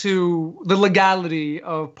as to the legality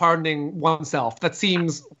of pardoning oneself. That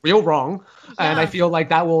seems real wrong. And I feel like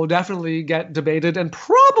that will definitely get debated and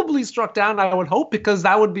probably struck down, I would hope, because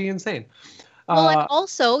that would be insane. Well, and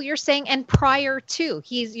also you're saying, and prior to,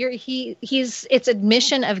 he's it's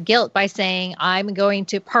admission of guilt by saying I'm going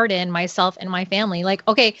to pardon myself and my family. Like,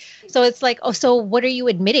 okay, so it's like, oh, so what are you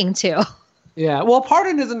admitting to? Yeah, well,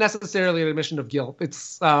 pardon isn't necessarily an admission of guilt.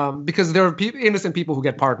 It's because there are innocent people who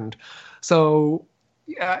get pardoned. So,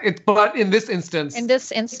 but in this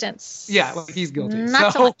instance, Yeah, like he's guilty.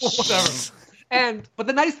 Not so much. Whatever. But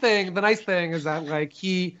the nice thing is that like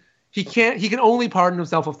he can only pardon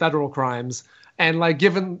himself of federal crimes. And like,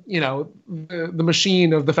 given the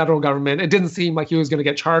machine of the federal government, it didn't seem like he was going to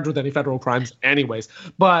get charged with any federal crimes, anyways.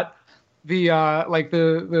 But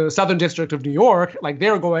the Southern District of New York, like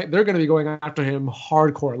they're going to be going after him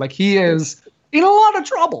hardcore. Like he is in a lot of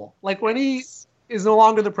trouble. Like when he is no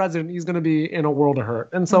longer the president, he's going to be in a world of hurt.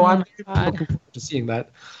 And so I'm looking forward to seeing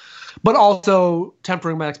that. But also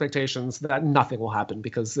tempering my expectations that nothing will happen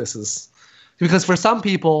because for some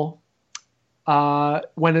people,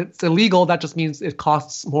 when it's illegal, that just means it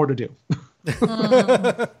costs more to do.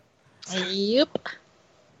 Yep.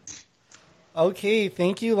 Okay,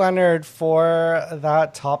 thank you, Leonard, for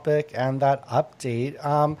that topic and that update.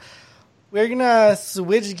 We're gonna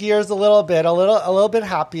switch gears a little bit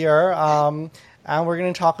happier, and we're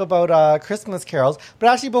gonna talk about Christmas carols. But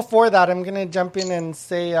actually, before that, I'm gonna jump in and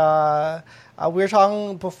say we were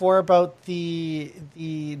talking before about the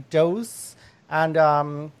dose,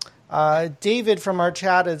 and David from our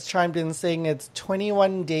chat has chimed in saying it's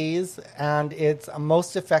 21 days and it's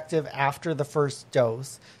most effective after the first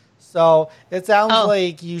dose. So it sounds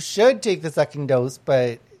like you should take the second dose,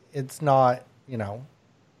 but it's not,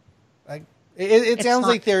 like it sounds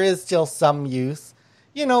like there is still some use.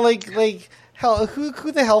 Like hell,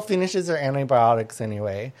 who the hell finishes their antibiotics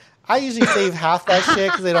anyway? I usually save half that shit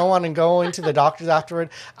because I don't want to go into the doctors afterward.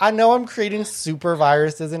 I know I'm creating super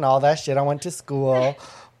viruses and all that shit. I went to school,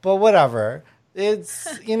 but whatever. It's,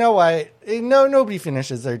 nobody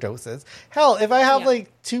finishes their doses. Hell, if I have like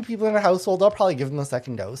two people in a household, I'll probably give them the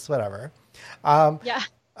second dose, whatever. I'm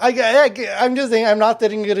just saying, I'm not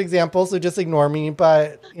setting a good example, so just ignore me.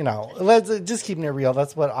 But, let's just keeping it real.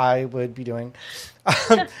 That's what I would be doing.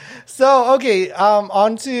 So, okay,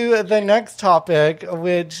 on to the next topic,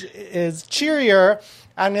 which is cheerier.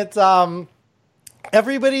 And it's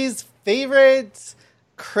everybody's favorite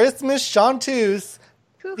Christmas chanteuse.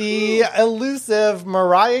 The elusive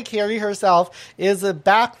Mariah Carey herself is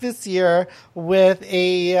back this year with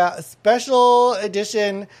a special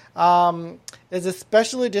edition. Is a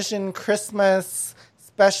special edition Christmas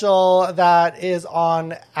special that is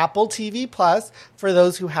on Apple TV Plus for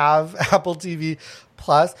those who have Apple TV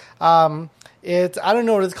Plus. It's, I don't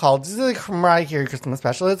know what it's called. This is like Mariah Carey Christmas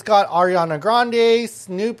special. It's got Ariana Grande,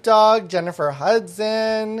 Snoop Dogg, Jennifer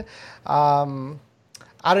Hudson.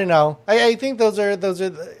 I don't know. I think those are and a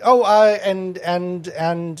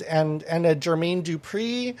Jermaine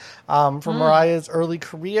Dupri from Mariah's early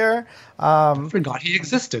career. I forgot he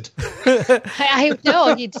existed. I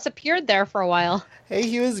know he disappeared there for a while. Hey,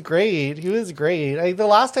 he was great. The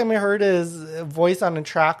last time I heard his voice on a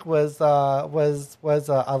track was I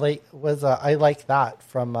Like That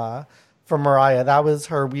from Mariah. That was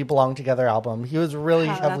her We Belong Together album. He was really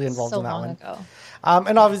heavily involved in that one. Ago.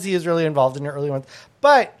 And obviously he was really involved in the early ones.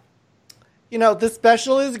 But, the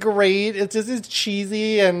special is great. It's just as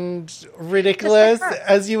cheesy and ridiculous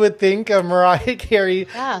as you would think a Mariah Carey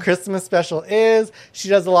Christmas special is. She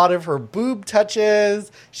does a lot of her boob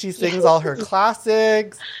touches. She sings all her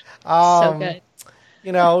classics. So good.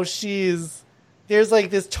 There's like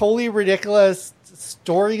this totally ridiculous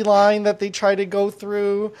storyline that they try to go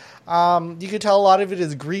through. You could tell a lot of it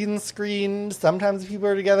is green screen. Sometimes people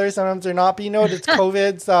are together, sometimes they're not. But it's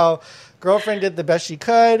COVID, so girlfriend did the best she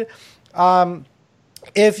could.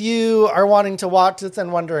 If you are wanting to watch this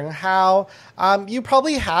and wondering how, you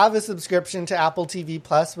probably have a subscription to Apple TV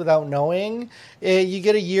Plus without knowing. You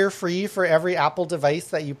get a year free for every Apple device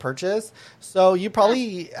that you purchase. So you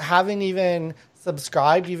probably haven't even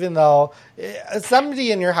subscribed, even though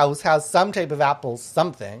somebody in your house has some type of Apple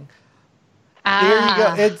something. There you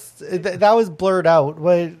go. That was blurred out.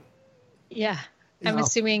 What? Yeah. I'm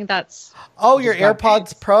assuming that's. Oh, your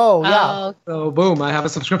AirPods Pro. Yeah. Oh, So boom, I have a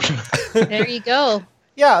subscription. there you go.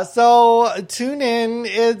 Yeah, so tune in.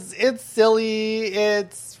 It's silly,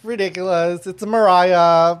 it's ridiculous, it's a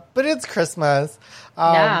Mariah, but it's Christmas.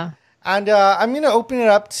 Yeah. And I'm going to open it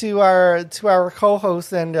up to our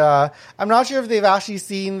co-hosts, and I'm not sure if they've actually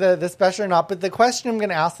seen the special or not, but the question I'm going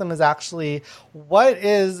to ask them is actually, what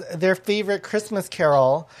is their favorite Christmas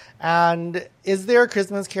carol? And is there a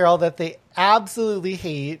Christmas carol that they absolutely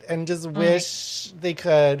hate and just wish they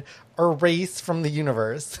could erase from the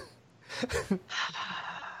universe?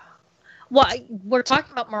 Well, we're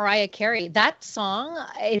talking about Mariah Carey. That song,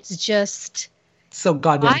 it's just So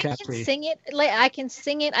goddamn I catchy. can sing it. Like I can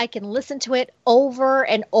sing it. I can listen to it over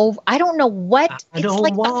and over. I don't know what I it's don't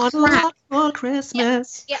like. want A a crack. lot for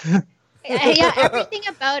Christmas. Yeah. Yeah, everything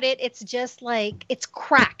about it, it's just like it's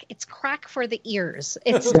crack. It's crack for the ears.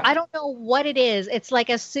 It's I don't know what it is. It's like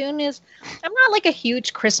as soon as I'm not like a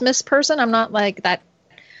huge Christmas person. I'm not like that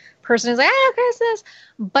person who's like Christmas,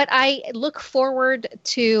 but I look forward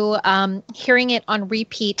to hearing it on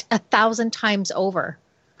repeat 1,000 times over.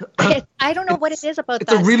 I don't know what it is about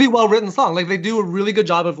It's that. a really well written song. Like they do a really good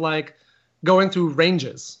job of like going through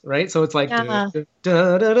ranges, right? So it's like Yeah.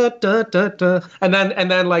 da, da, da, da, da, da, and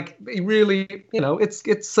then like it really, you know, it's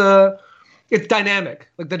dynamic.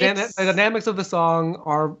 Like the dynamics of the song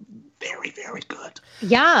are very, very good.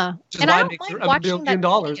 Yeah, Which is and why I it don't makes mind $1 watching billion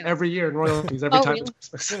that video. every year in royalties every Oh, time really? it's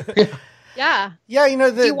Christmas. Yeah. Yeah, you know,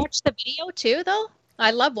 Do you watch the video too, though? I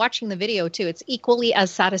love watching the video too. It's equally as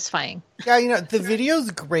satisfying. yeah, you know, the video's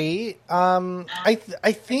great. I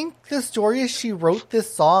think the story is she wrote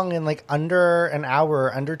this song in like under an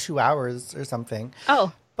hour, under 2 hours or something.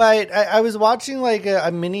 Oh, But I was watching like a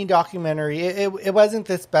mini documentary. It wasn't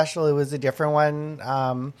this special. It was a different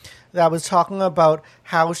one that was talking about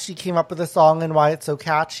how she came up with the song and why it's so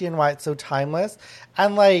catchy and why it's so timeless.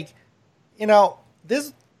 And like, you know,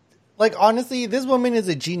 this, like, honestly, this woman is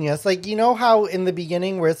a genius. Like, you know how in the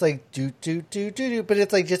beginning where it's like do do do do do, but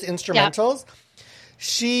it's like just instrumentals. Yeah.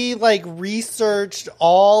 She like researched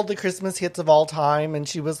all the Christmas hits of all time, and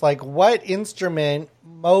she was like, what instrument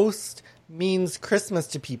most means Christmas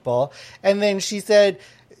to people? And then she said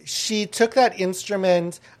she took that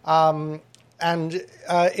instrument and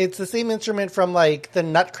it's the same instrument from like the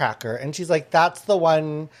Nutcracker, and she's like, that's the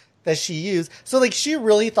one that she used. So like she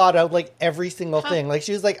really thought out like every single thing. Like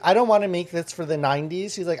she was like, I don't want to make this for the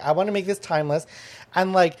 90s. She's like, I want to make this timeless.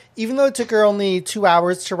 And like, even though it took her only 2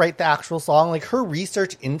 hours to write the actual song, like her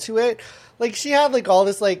research into it, like she had like all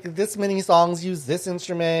this, like this many songs use this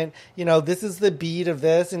instrument, you know, this is the beat of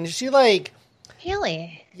this. And she like,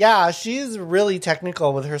 really? yeah, she's really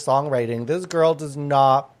technical with her songwriting. This girl does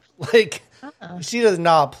not like, she does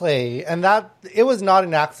not play. And that, it was not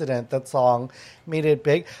an accident that song made it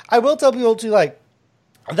big. I will tell people too, like,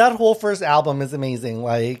 that whole first album is amazing.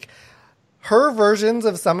 Like, her versions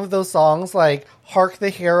of some of those songs, like Hark the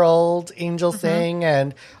Herald, Angels Sing,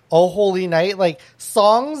 and Oh Holy Night, like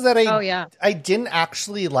songs that I didn't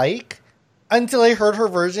actually like until I heard her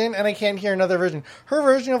version, and I can't hear another version. Her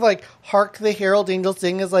version of like Hark the Herald, Angels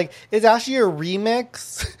Sing is like, it's actually a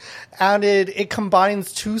remix, and it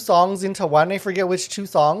combines two songs into one. I forget which two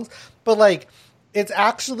songs, but like, it's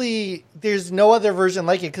actually, there's no other version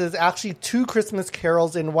like it, because it's actually two Christmas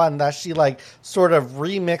carols in one that she like sort of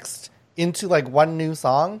remixed into like one new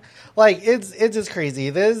song. Like it's just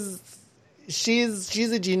crazy.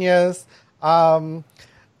 She's a genius. And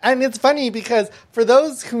it's funny because for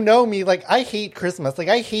those who know me, like I hate Christmas. Like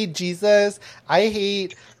I hate Jesus. I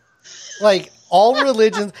hate like all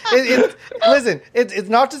religions. Listen, it's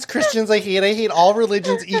not just Christians I hate. I hate all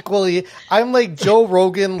religions equally. I'm like Joe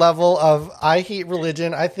Rogan level of I hate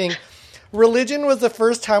religion. I think religion was the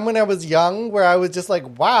first time when I was young where I was just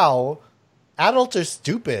like, wow, adults are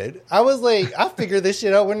stupid. I was like, I figured this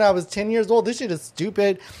shit out when I was 10 years old. This shit is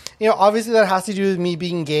stupid. You know, obviously that has to do with me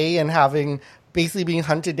being gay and basically being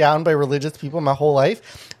hunted down by religious people my whole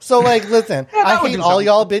life. So like, listen, I hate all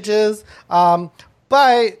y'all bitches.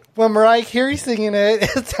 But when Mariah Carey's singing it,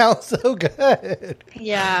 it sounds so good.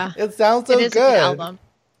 Yeah. It sounds so it is good. A good album.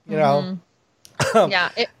 You know? Yeah.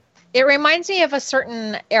 It reminds me of a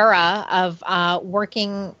certain era of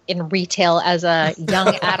working in retail as a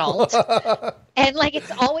young adult. And like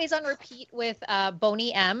it's always on repeat with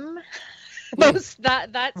Boney M.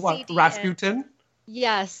 that CD. Rasputin?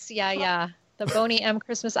 Yes, yeah. The Boney M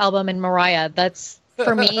Christmas album and Mariah. That's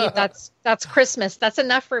for me, that's Christmas. That's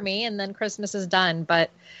enough for me, and then Christmas is done.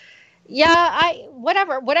 But yeah,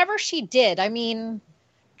 whatever she did, I mean,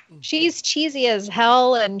 she's cheesy as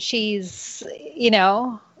hell, and she's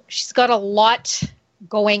got a lot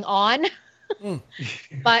going on.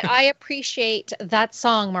 But I appreciate that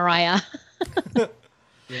song, Mariah.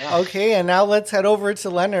 Yeah. Okay, and now let's head over to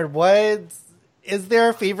Leonard. What is there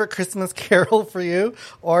a favorite Christmas carol for you,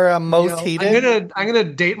 or a most hated? I'm gonna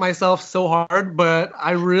date myself so hard, but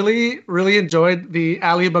I really enjoyed the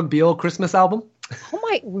Ally McBeal Christmas album. Oh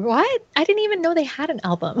my, what? I didn't even know they had an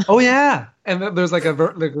album. Oh yeah, and there's like a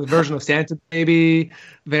version of Santa Baby.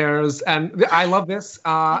 And I love this.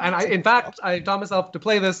 And in fact, I taught myself to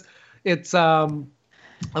play this. It's a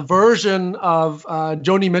version of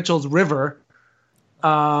Joni Mitchell's River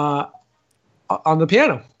on the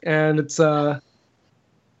piano, and it's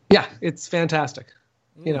it's fantastic.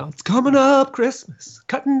 You know, it's coming up Christmas,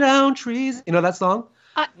 cutting down trees. You know that song?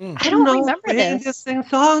 I don't remember this. Just sing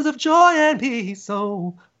songs of joy and peace.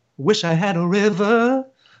 So wish I had a river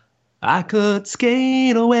I could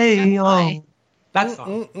skate away on. That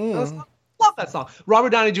song. Love that song. Robert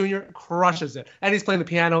Downey Jr. crushes it, and he's playing the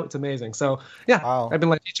piano. It's amazing. So yeah, wow. I've been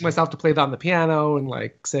like teaching myself to play that on the piano and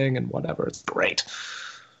like sing and whatever. It's great.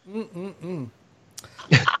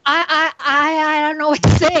 I don't know what to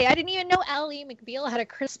say. I didn't even know Ally McBeal had a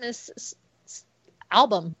Christmas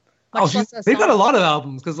album. They've got a lot of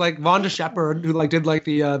albums because like Vonda Shepard, who like did like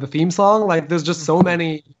the theme song. Like there's just so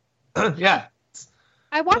many. Yeah.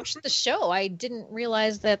 I watched the show. I didn't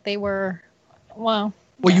realize that they were. Well,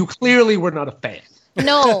 you clearly were not a fan.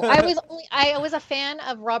 No, I was a fan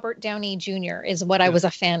of Robert Downey Jr. is what I was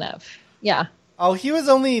a fan of. Yeah. Oh, he was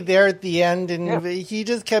only there at the end, and he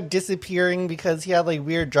just kept disappearing because he had like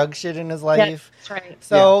weird drug shit in his life. That's right.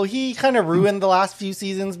 So he kind of ruined the last few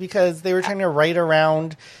seasons because they were trying to write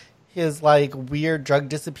around his like weird drug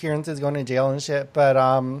disappearances, going to jail and shit. But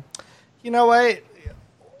you know what?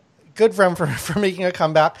 Good for him for making a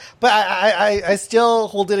comeback. But I still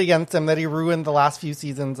hold it against him that he ruined the last few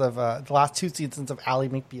seasons of the last 2 seasons of Ally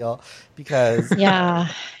McBeal because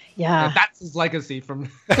Yeah, that's his legacy from.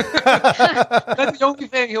 That's the only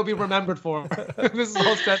thing he'll be remembered for. This is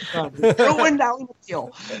all set done. Ruined Ally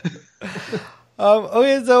McBeal.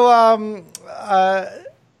 Okay, so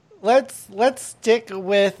let's stick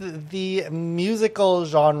with the musical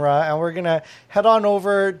genre, and we're gonna head on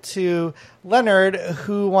over to Leonard,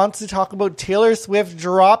 who wants to talk about Taylor Swift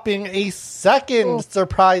dropping a second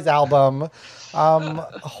surprise album.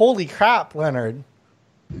 Holy crap, Leonard!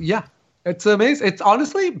 Yeah. It's amazing. It's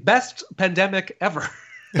honestly best pandemic ever.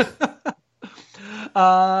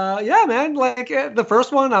 Yeah, man. Like the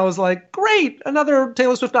first one, I was like, great, another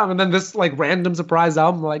Taylor Swift album. And then this like random surprise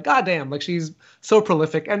album, like, goddamn, like she's so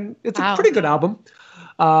prolific, and it's a pretty good album.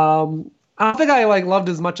 I don't think I like loved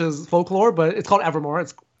as much as Folklore, but it's called Evermore.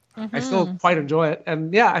 I still quite enjoy it,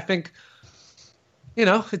 and yeah, I think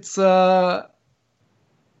it's I'm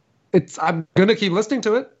gonna keep listening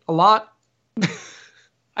to it a lot.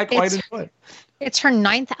 I quite enjoy it. It's her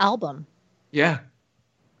 9th album. Yeah.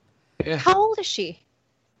 How old is she?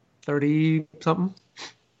 30-something.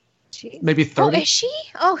 Maybe 30. Oh, is she?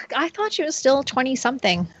 Oh, I thought she was still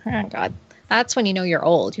 20-something. Oh, God. That's when you know you're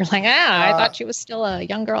old. You're like, I thought she was still a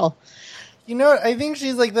young girl. You know what? I think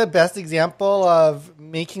she's like the best example of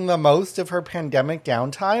making the most of her pandemic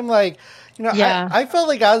downtime. Like, I felt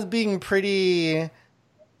like I was being pretty,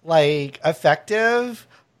 like, effective.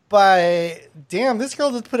 But damn, this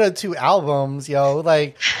girl just put out 2 albums, yo.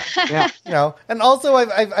 Like, and also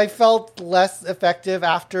I felt less effective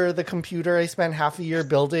after the computer I spent half a year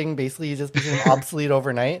building basically just became obsolete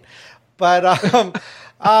overnight. But so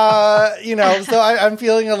I'm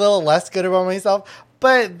feeling a little less good about myself.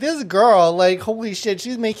 But this girl, like, holy shit,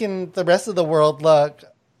 she's making the rest of the world look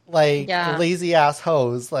like lazy ass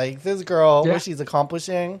hoes. Like this girl, what she's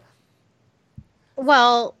accomplishing.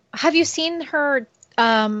 Well, have you seen her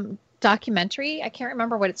documentary? I can't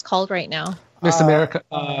remember what it's called right now. Miss America.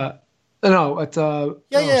 No, it's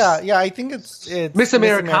yeah. I think it's Miss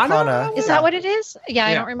Americana. Is that what it is? Yeah,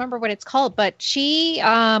 I don't remember what it's called, but she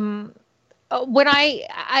when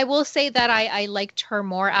I will say that I liked her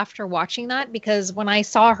more after watching that, because when I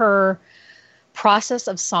saw her process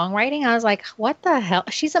of songwriting, I was like, what the hell?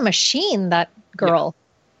 She's a machine, that girl.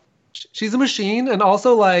 Yeah. She's a machine, and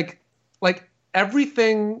also like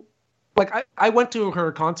everything. Like I went to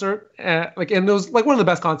her concert, and it was like one of the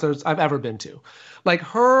best concerts I've ever been to. Like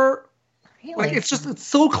her, like it's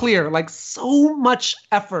so clear. Like so much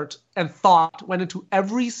effort and thought went into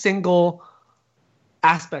every single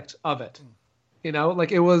aspect of it.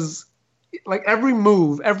 Like it was like every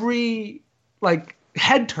move, every like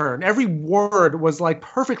head turn, every word was like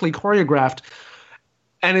perfectly choreographed,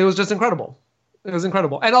 and it was just incredible. It was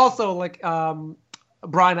incredible, and also like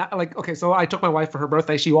Brian, like, okay, so I took my wife for her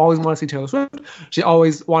birthday. She always wanted to see Taylor Swift. She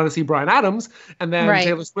always wanted to see Brian Adams. And then Right.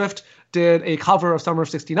 Taylor Swift did a cover of Summer of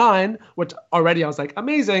 '69, which already I was like,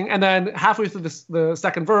 amazing. And then halfway through the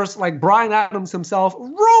second verse, like Brian Adams himself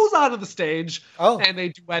rose out of the stage and they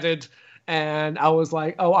duetted. And I was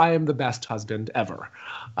like, oh, I am the best husband ever.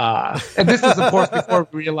 And this is, of course, before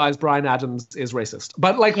we realized Brian Adams is racist.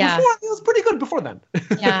 But like before, it was pretty good before then.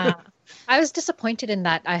 Yeah. I was disappointed in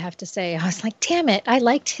that, I have to say. I was like, damn it, I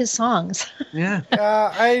liked his songs. Yeah.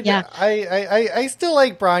 I still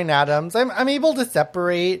like Bryan Adams. I'm able to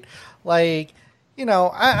separate, like, you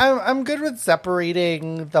know, I'm good with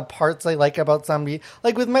separating the parts I like about somebody.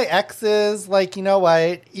 Like with my exes, like, you know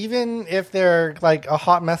what, even if they're like a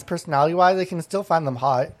hot mess personality wise, I can still find them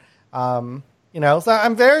hot. You know, so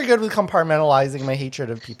I'm very good with compartmentalizing my hatred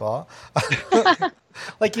of people.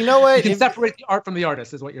 Like, you know what? You can separate the art from the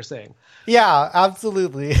artist, is what you're saying. Yeah,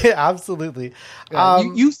 absolutely. Absolutely.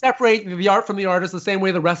 You separate the art from the artist the same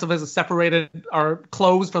way the rest of us have separated our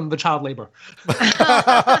clothes from the child labor.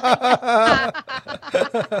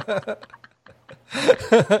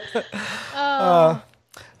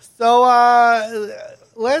 So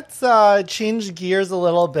let's change gears a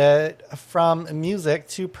little bit from music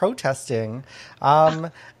to protesting.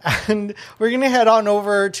 And we're going to head on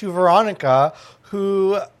over to Veronica,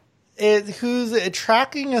 who's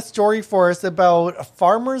tracking a story for us about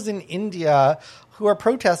farmers in India who are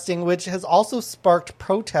protesting, which has also sparked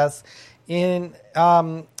protests in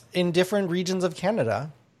different regions of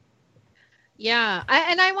Canada. Yeah,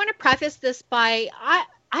 I want to preface this by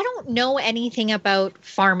I don't know anything about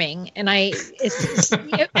farming, but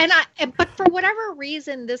for whatever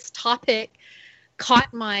reason, this topic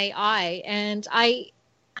caught my eye, and I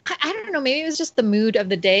don't know, maybe it was just the mood of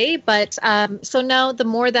the day, but so now the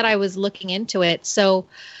more that I was looking into it, so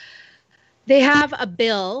they have a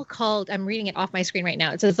bill called, I'm reading it off my screen right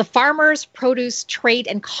now. It says the Farmers Produce Trade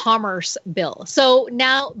and Commerce Bill. So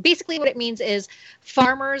now basically what it means is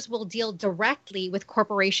farmers will deal directly with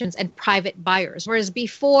corporations and private buyers. Whereas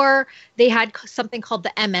before they had something called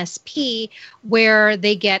the MSP, where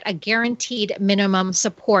they get a guaranteed minimum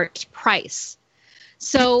support price.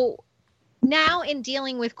 So now in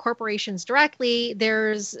dealing with corporations directly,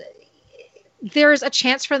 there's a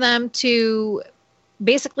chance for them to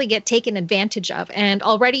basically get taken advantage of. And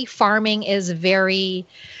already farming is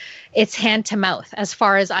it's hand to mouth as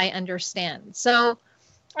far as I understand. So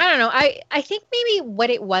I don't know. I think maybe what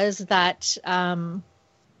it was that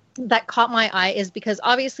that caught my eye is because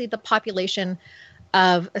obviously the population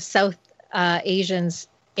of South Asians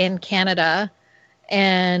in Canada,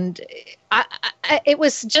 and it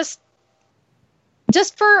was just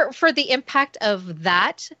for the impact of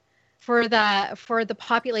that, for the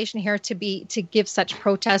population here to give such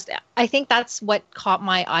protest. I think that's what caught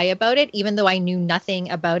my eye about it, even though I knew nothing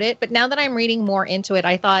about it. But now that I'm reading more into it,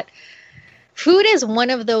 I thought food is one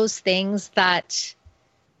of those things that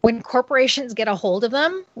when corporations get a hold of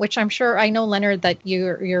them, which I'm sure, I know, Leonard, that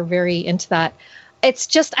you're very into that. It's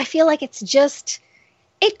just, I feel like it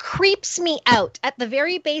creeps me out at the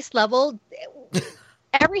very base level.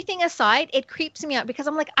 Everything aside, it creeps me out because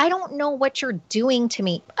I'm like, I don't know what you're doing to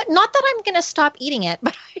me. Not that I'm going to stop eating it,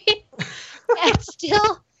 but it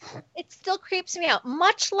still creeps me out.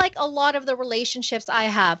 Much like a lot of the relationships I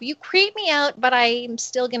have. You creep me out, but I'm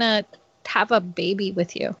still going to have a baby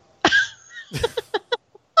with you.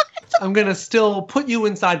 I'm going to still put you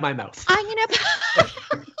inside my mouth. I'm going to...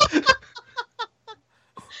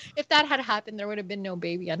 If that had happened, there would have been no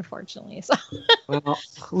baby, unfortunately. So. Well,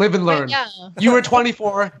 live and learn. Yeah. You were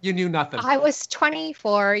 24. You knew nothing. I was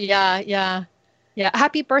 24. Yeah.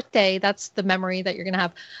 Happy birthday. That's the memory that you're going to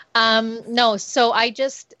have. No, so I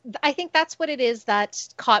think that's what it is that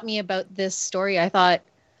caught me about this story. I thought,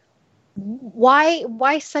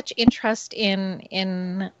 why such interest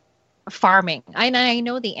in farming? I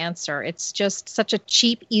know the answer. It's just such a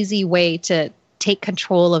cheap, easy way to take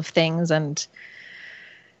control of things. And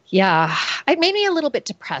yeah, it made me a little bit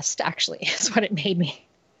depressed, actually, is what it made me,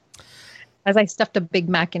 as I stuffed a Big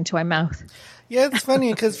Mac into my mouth. Yeah, it's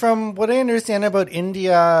funny because from what I understand about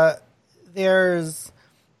India, there's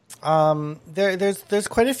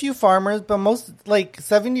quite a few farmers, but most, like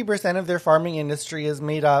 70% of their farming industry is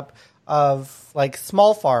made up of like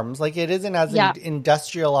small farms. Like it isn't as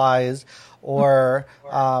industrialized or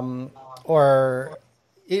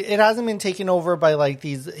it hasn't been taken over by like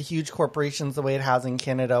these huge corporations the way it has in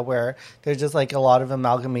Canada, where there's just like a lot of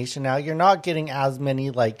amalgamation now. You're not getting as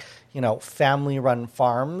many like, you know, family run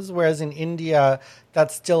farms, whereas in India,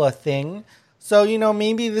 that's still a thing. So, you know,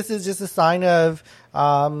 maybe this is just a sign of,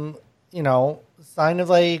 you know, sign of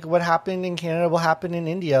like what happened in Canada will happen in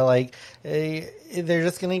India. Like they're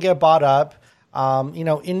just going to get bought up.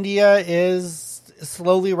 India is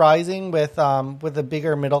slowly rising with a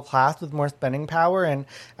bigger middle class with more spending power, and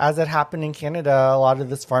as it happened in Canada, a lot of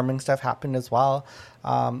this farming stuff happened as well.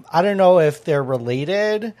 I don't know if they're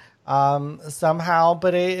related somehow,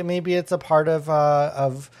 but maybe it's a part of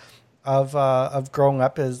growing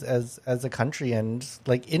up as a country. And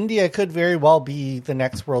like India could very well be the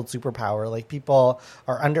next world superpower. Like people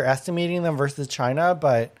are underestimating them versus China,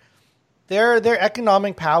 but their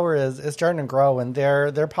economic power is starting to grow, and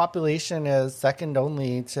their population is second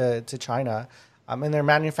only to China. And their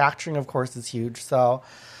manufacturing, of course, is huge. So,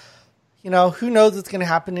 who knows what's going to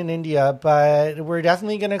happen in India, but we're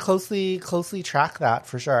definitely going to closely track that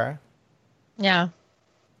for sure. Yeah.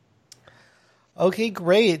 Okay,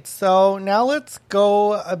 great. So now let's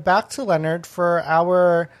go back to Leonard for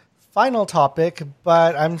our final topic,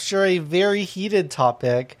 but I'm sure a very heated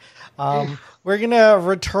topic. We're going to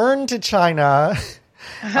return to China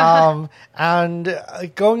and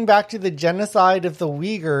going back to the genocide of the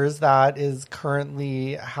Uyghurs that is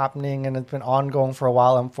currently happening and has been ongoing for a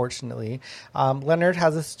while, unfortunately. Leonard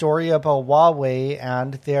has a story about Huawei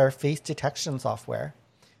and their face detection software.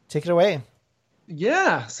 Take it away.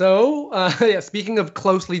 Yeah. So, speaking of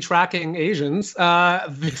closely tracking Asians,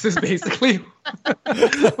 this is basically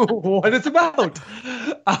what it's about.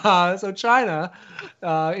 So China,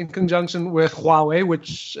 in conjunction with Huawei,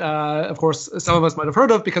 which, of course, some of us might have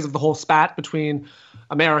heard of because of the whole spat between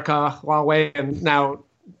America, Huawei, and now,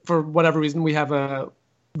 for whatever reason, we have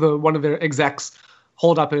one of their execs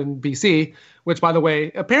holed up in BC, which, by the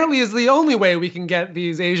way, apparently is the only way we can get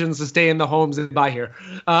these Asians to stay in the homes and buy here.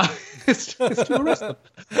 It's to arrest them.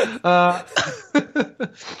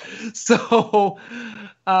 So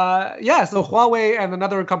Huawei and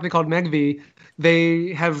another company called Megvii,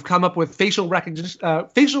 they have come up with facial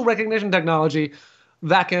recognition technology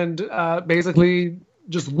that can basically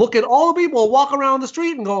just look at all the people, walk around the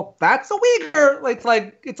street, and go, "That's a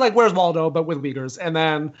Uyghur." It's like Where's Waldo, but with Uyghurs, and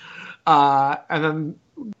then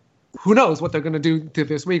who knows what they're going to do to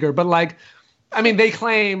this Uyghur. But they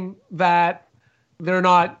claim that they're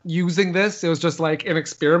not using this. It was just like an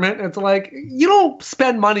experiment. It's like, you don't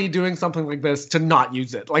spend money doing something like this to not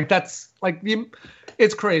use it.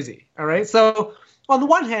 It's crazy. All right. So on the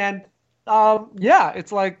one hand,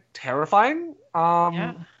 it's like terrifying.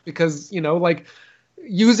 Because,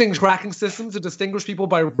 using tracking systems to distinguish people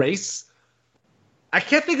by race, I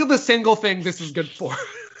can't think of a single thing this is good for.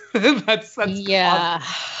 that's yeah.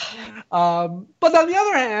 But on the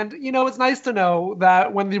other hand, it's nice to know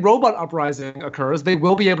that when the robot uprising occurs, they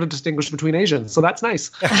will be able to distinguish between Asians. So that's nice.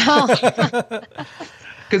 Because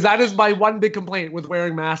that is my one big complaint with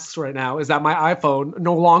wearing masks right now, is that my iPhone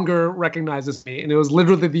no longer recognizes me. And it was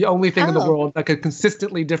literally the only thing in the world that could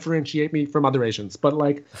consistently differentiate me from other Asians. But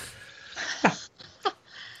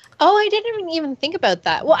Oh, I didn't even think about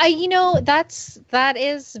that. Well, that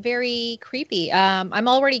is very creepy. I'm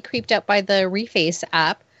already creeped out by the Reface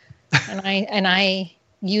app, and I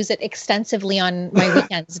use it extensively on my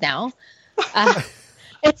weekends now. I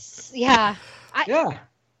just can't.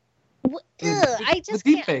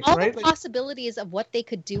 All the possibilities of what they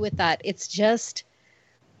could do with that. It's just,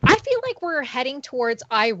 I feel like we're heading towards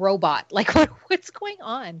iRobot. Like, what's going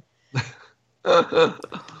on?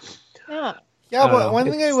 Yeah. Yeah, but one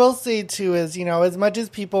thing I will say, too, is, as much as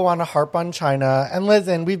people want to harp on China, and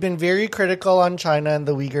listen, we've been very critical on China and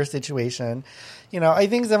the Uyghur situation. I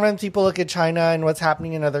think sometimes people look at China and what's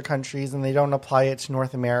happening in other countries and they don't apply it to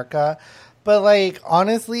North America. But,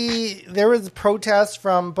 honestly, there was protests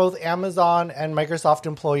from both Amazon and Microsoft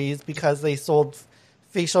employees because they sold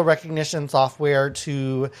facial recognition software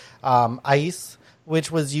to ICE,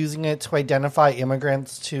 which was using it to identify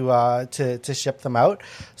immigrants to ship them out.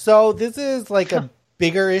 So this is a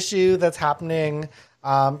bigger issue that's happening.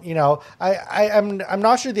 I'm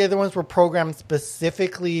not sure the other ones were programmed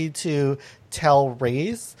specifically to tell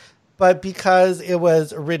race, but because it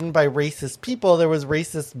was written by racist people, there was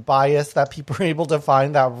racist bias that people were able to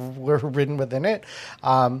find that were written within it.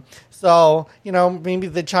 So, maybe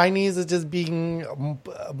the Chinese is just being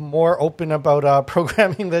more open about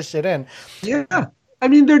programming this shit in. Yeah.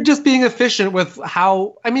 They're just being efficient with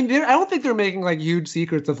how. I don't think they're making huge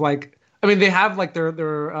secrets of they have their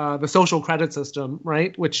the social credit system,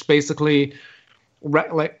 right? Which basically,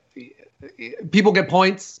 people get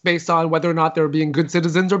points based on whether or not they're being good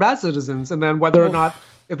citizens or bad citizens, and then whether or not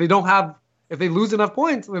if they lose enough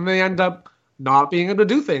points, then they end up not being able to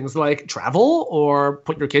do things like travel or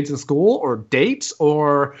put your kids in school or date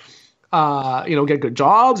or get good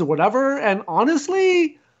jobs or whatever. And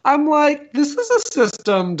honestly, I'm like, this is a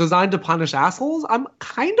system designed to punish assholes. I'm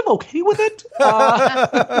kind of okay with it.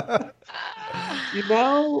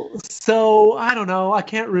 So I don't know. I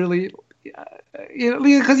can't really,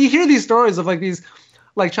 because you hear these stories of like these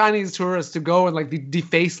like Chinese tourists who go and like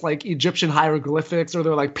deface like Egyptian hieroglyphics, or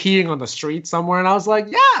they're like peeing on the street somewhere. And I was like,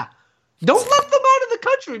 yeah, don't let them out of the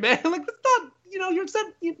country, man. Like, that's not,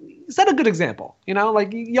 you set a good example, like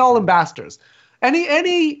y'all ambassadors.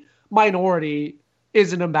 Any minority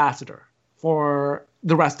is an ambassador for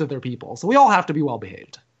the rest of their people. So we all have to be well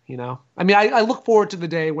behaved, I mean, I look forward to the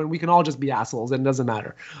day when we can all just be assholes and it doesn't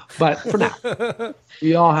matter. But for now,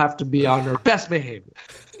 we all have to be on our best behavior.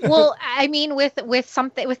 Well, I mean, with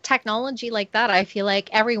technology like that, I feel like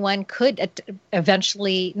everyone could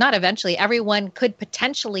everyone could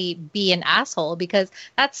potentially be an asshole, because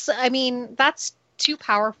that's too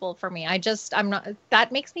powerful for me.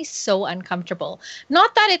 That makes me so uncomfortable.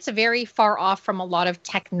 Not that it's very far off from a lot of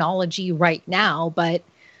technology right now, but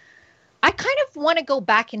I kind of want to go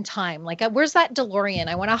back in time. Like, where's that DeLorean?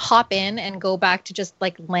 I want to hop in and go back to just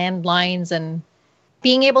like landlines and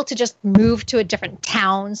being able to just move to a different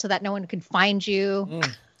town so that no one could find you.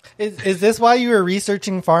 Is this why you were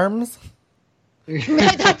researching farms?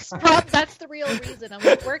 That's the real reason. I'm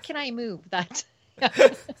like, where can I move that?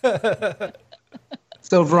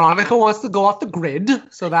 So Veronica wants to go off the grid.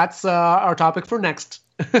 So that's our topic for next.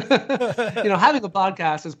 Having a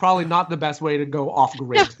podcast is probably not the best way to go off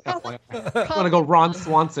grid. Want to go Ron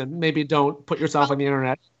Swanson? Maybe don't put yourself on the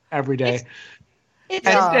internet every day.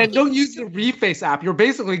 And don't use the Reface app. You're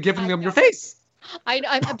basically giving them your face.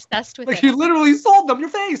 I'm obsessed with it. You literally sold them your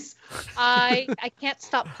face. I can't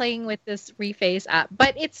stop playing with this Reface app.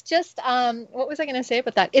 But it's just, what was I going to say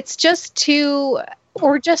about that? It's just too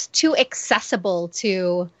accessible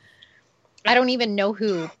to, I don't even know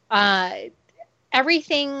who.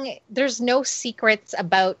 Everything, there's no secrets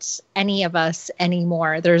about any of us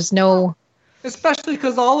anymore. There's no... Especially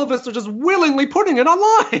because all of us are just willingly putting it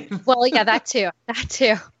online. Well, yeah, that too.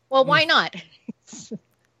 Well, why not? It's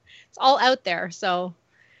all out there. So,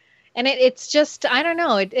 and it's just, I don't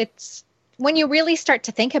know. It's when you really start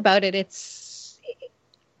to think about it,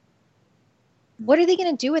 what are they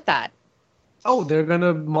going to do with that? Oh, they're going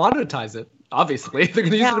to monetize it. Obviously, they're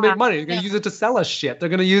going to use it to make money. They're going to use it to sell us shit. They're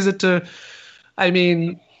going to use it to,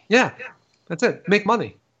 that's it. Make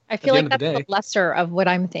money. I feel like that's the lesser of what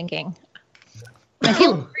I'm thinking. I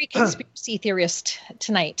feel very conspiracy theorist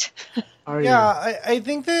tonight. I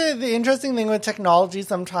think the interesting thing with technology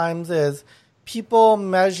sometimes is people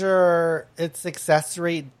measure its success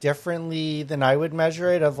rate differently than I would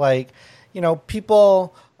measure it. Of like,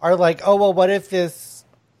 people are like, oh, well, what if this,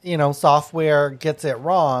 software gets it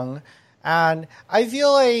wrong? And I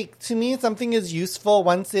feel like, to me, something is useful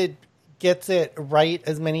once it gets it right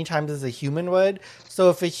as many times as a human would.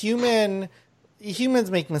 So if humans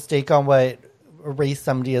make mistake on what race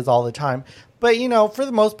somebody is all the time. But, for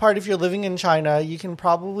the most part, if you're living in China, you can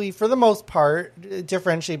probably, for the most part,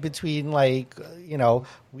 differentiate between, like,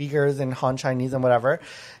 Uyghurs and Han Chinese and whatever.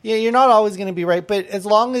 Yeah, you're not always going to be right. But as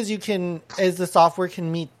long as as the software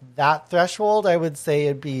can meet that threshold, I would say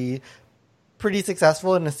it'd be pretty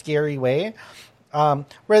successful in a scary way.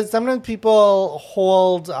 Whereas sometimes people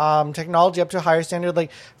hold technology up to a higher standard.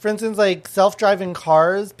 Like, for instance, like self-driving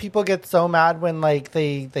cars, people get so mad when like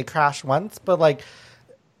they crash once, but like,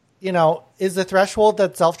 is the threshold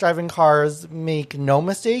that self-driving cars make no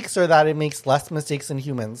mistakes, or that it makes less mistakes than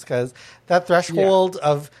humans? Because that threshold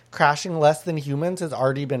of crashing less than humans has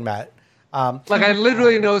already been met. Like, I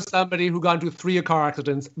literally know somebody who got into 3 car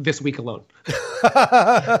accidents this week alone.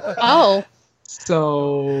 Oh.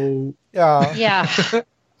 So yeah,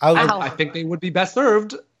 I think they would be best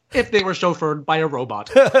served if they were chauffeured by a robot.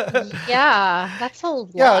 Yeah, that's a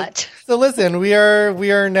lot. Yeah. So listen, we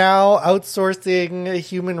are now outsourcing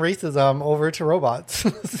human racism over to robots.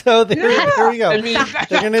 So there we go. I mean,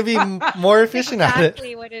 they're going to be more efficient at it.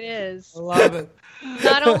 Exactly what it is. I love it.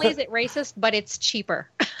 Not only is it racist, but it's cheaper.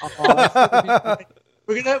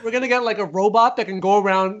 We're gonna get like a robot that can go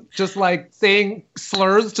around just like saying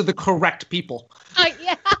slurs to the correct people.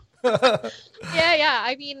 Yeah. Yeah.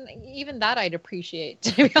 I mean, even that I'd appreciate,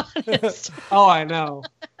 to be honest. Oh, I know.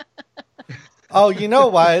 Oh, you know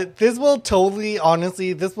what? This will totally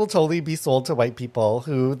be sold to white people,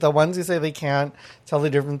 the ones who say they can't tell the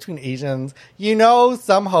difference between Asians.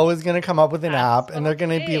 Some hoe is going to come up with an app, and they're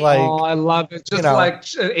going to be like, oh, I love it. Just like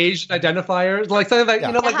Asian identifiers, like something like,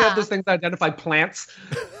 like they have those things that identify plants.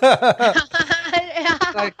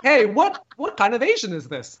 Like, hey, what kind of Asian is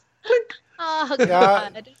this? Clink. Oh Yeah.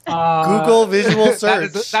 God. Google visual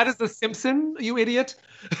search. That is the Simpson, you idiot.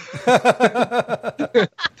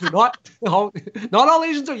 not all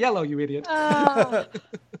Asians are yellow, you idiot.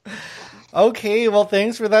 Okay, well,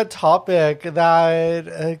 thanks for that topic. That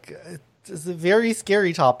is a very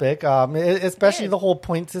scary topic, especially the whole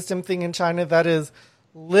point system thing in China. That is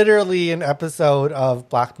literally an episode of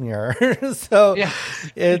Black Mirror. So Yeah.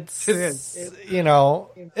 it's It is.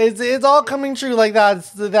 it's all coming true like that.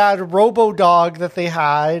 It's that Robo Dog that they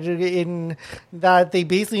had in that they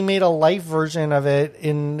basically made a life version of it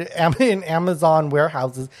in Amazon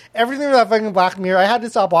warehouses. Everything with that fucking Black Mirror, I had to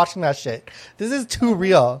stop watching that shit. This is too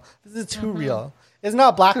real. This is too real. It's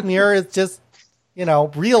not Black Mirror. It's just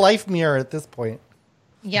real life Mirror at this point.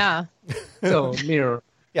 Yeah. So, Mirror.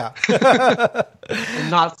 Yeah. And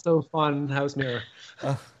not so fun House Mirror.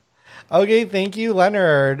 Okay, thank you,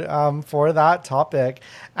 Leonard, for that topic.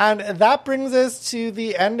 And that brings us to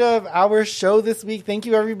the end of our show this week. Thank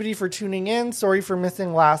you, everybody, for tuning in. Sorry for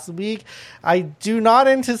missing last week. I do not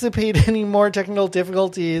anticipate any more technical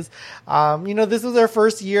difficulties. This was our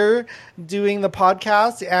first year doing the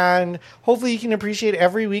podcast, and hopefully you can appreciate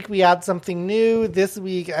every week we add something new. This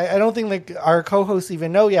week, I don't think our co-hosts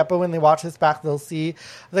even know yet, but when they watch this back, they'll see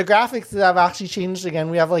the graphics have actually changed again.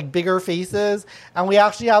 We have bigger faces, and we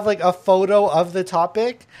actually have a photo of the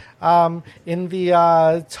topic in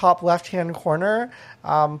the top left-hand corner,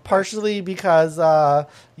 partially because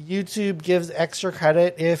YouTube gives extra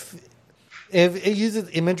credit if it uses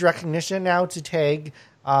image recognition now to tag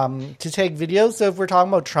videos. So if we're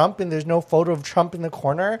talking about Trump and there's no photo of Trump in the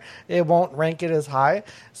corner, it won't rank it as high.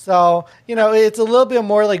 So, it's a little bit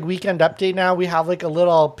more like Weekend Update now. We have a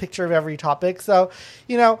little picture of every topic. So,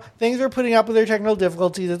 things we're putting up with their technical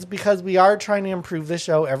difficulties. It's because we are trying to improve the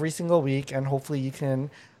show every single week, and hopefully you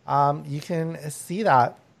can see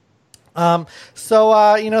that.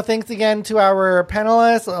 Thanks again to our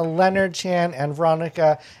panelists, Leonard Chan and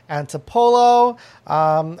Veronica Antipolo.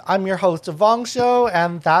 I'm your host of Vong Show,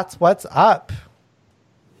 and that's what's up.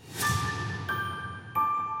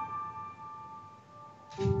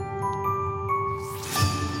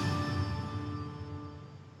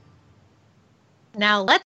 Now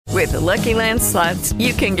let's. With the Lucky Land Slots,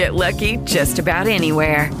 you can get lucky just about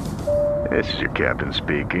anywhere. This is your captain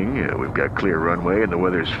speaking. We've got clear runway and the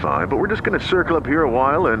weather's fine, but we're just going to circle up here a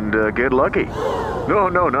while and get lucky.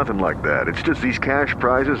 No, nothing like that. It's just these cash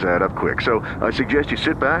prizes add up quick. So I suggest you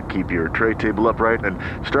sit back, keep your tray table upright, and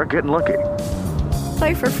start getting lucky.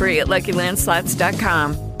 Play for free at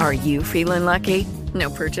LuckyLandSlots.com. Are you feeling lucky? No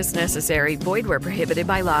purchase necessary. Void where prohibited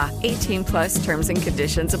by law. 18+ terms and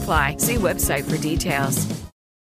conditions apply. See website for details.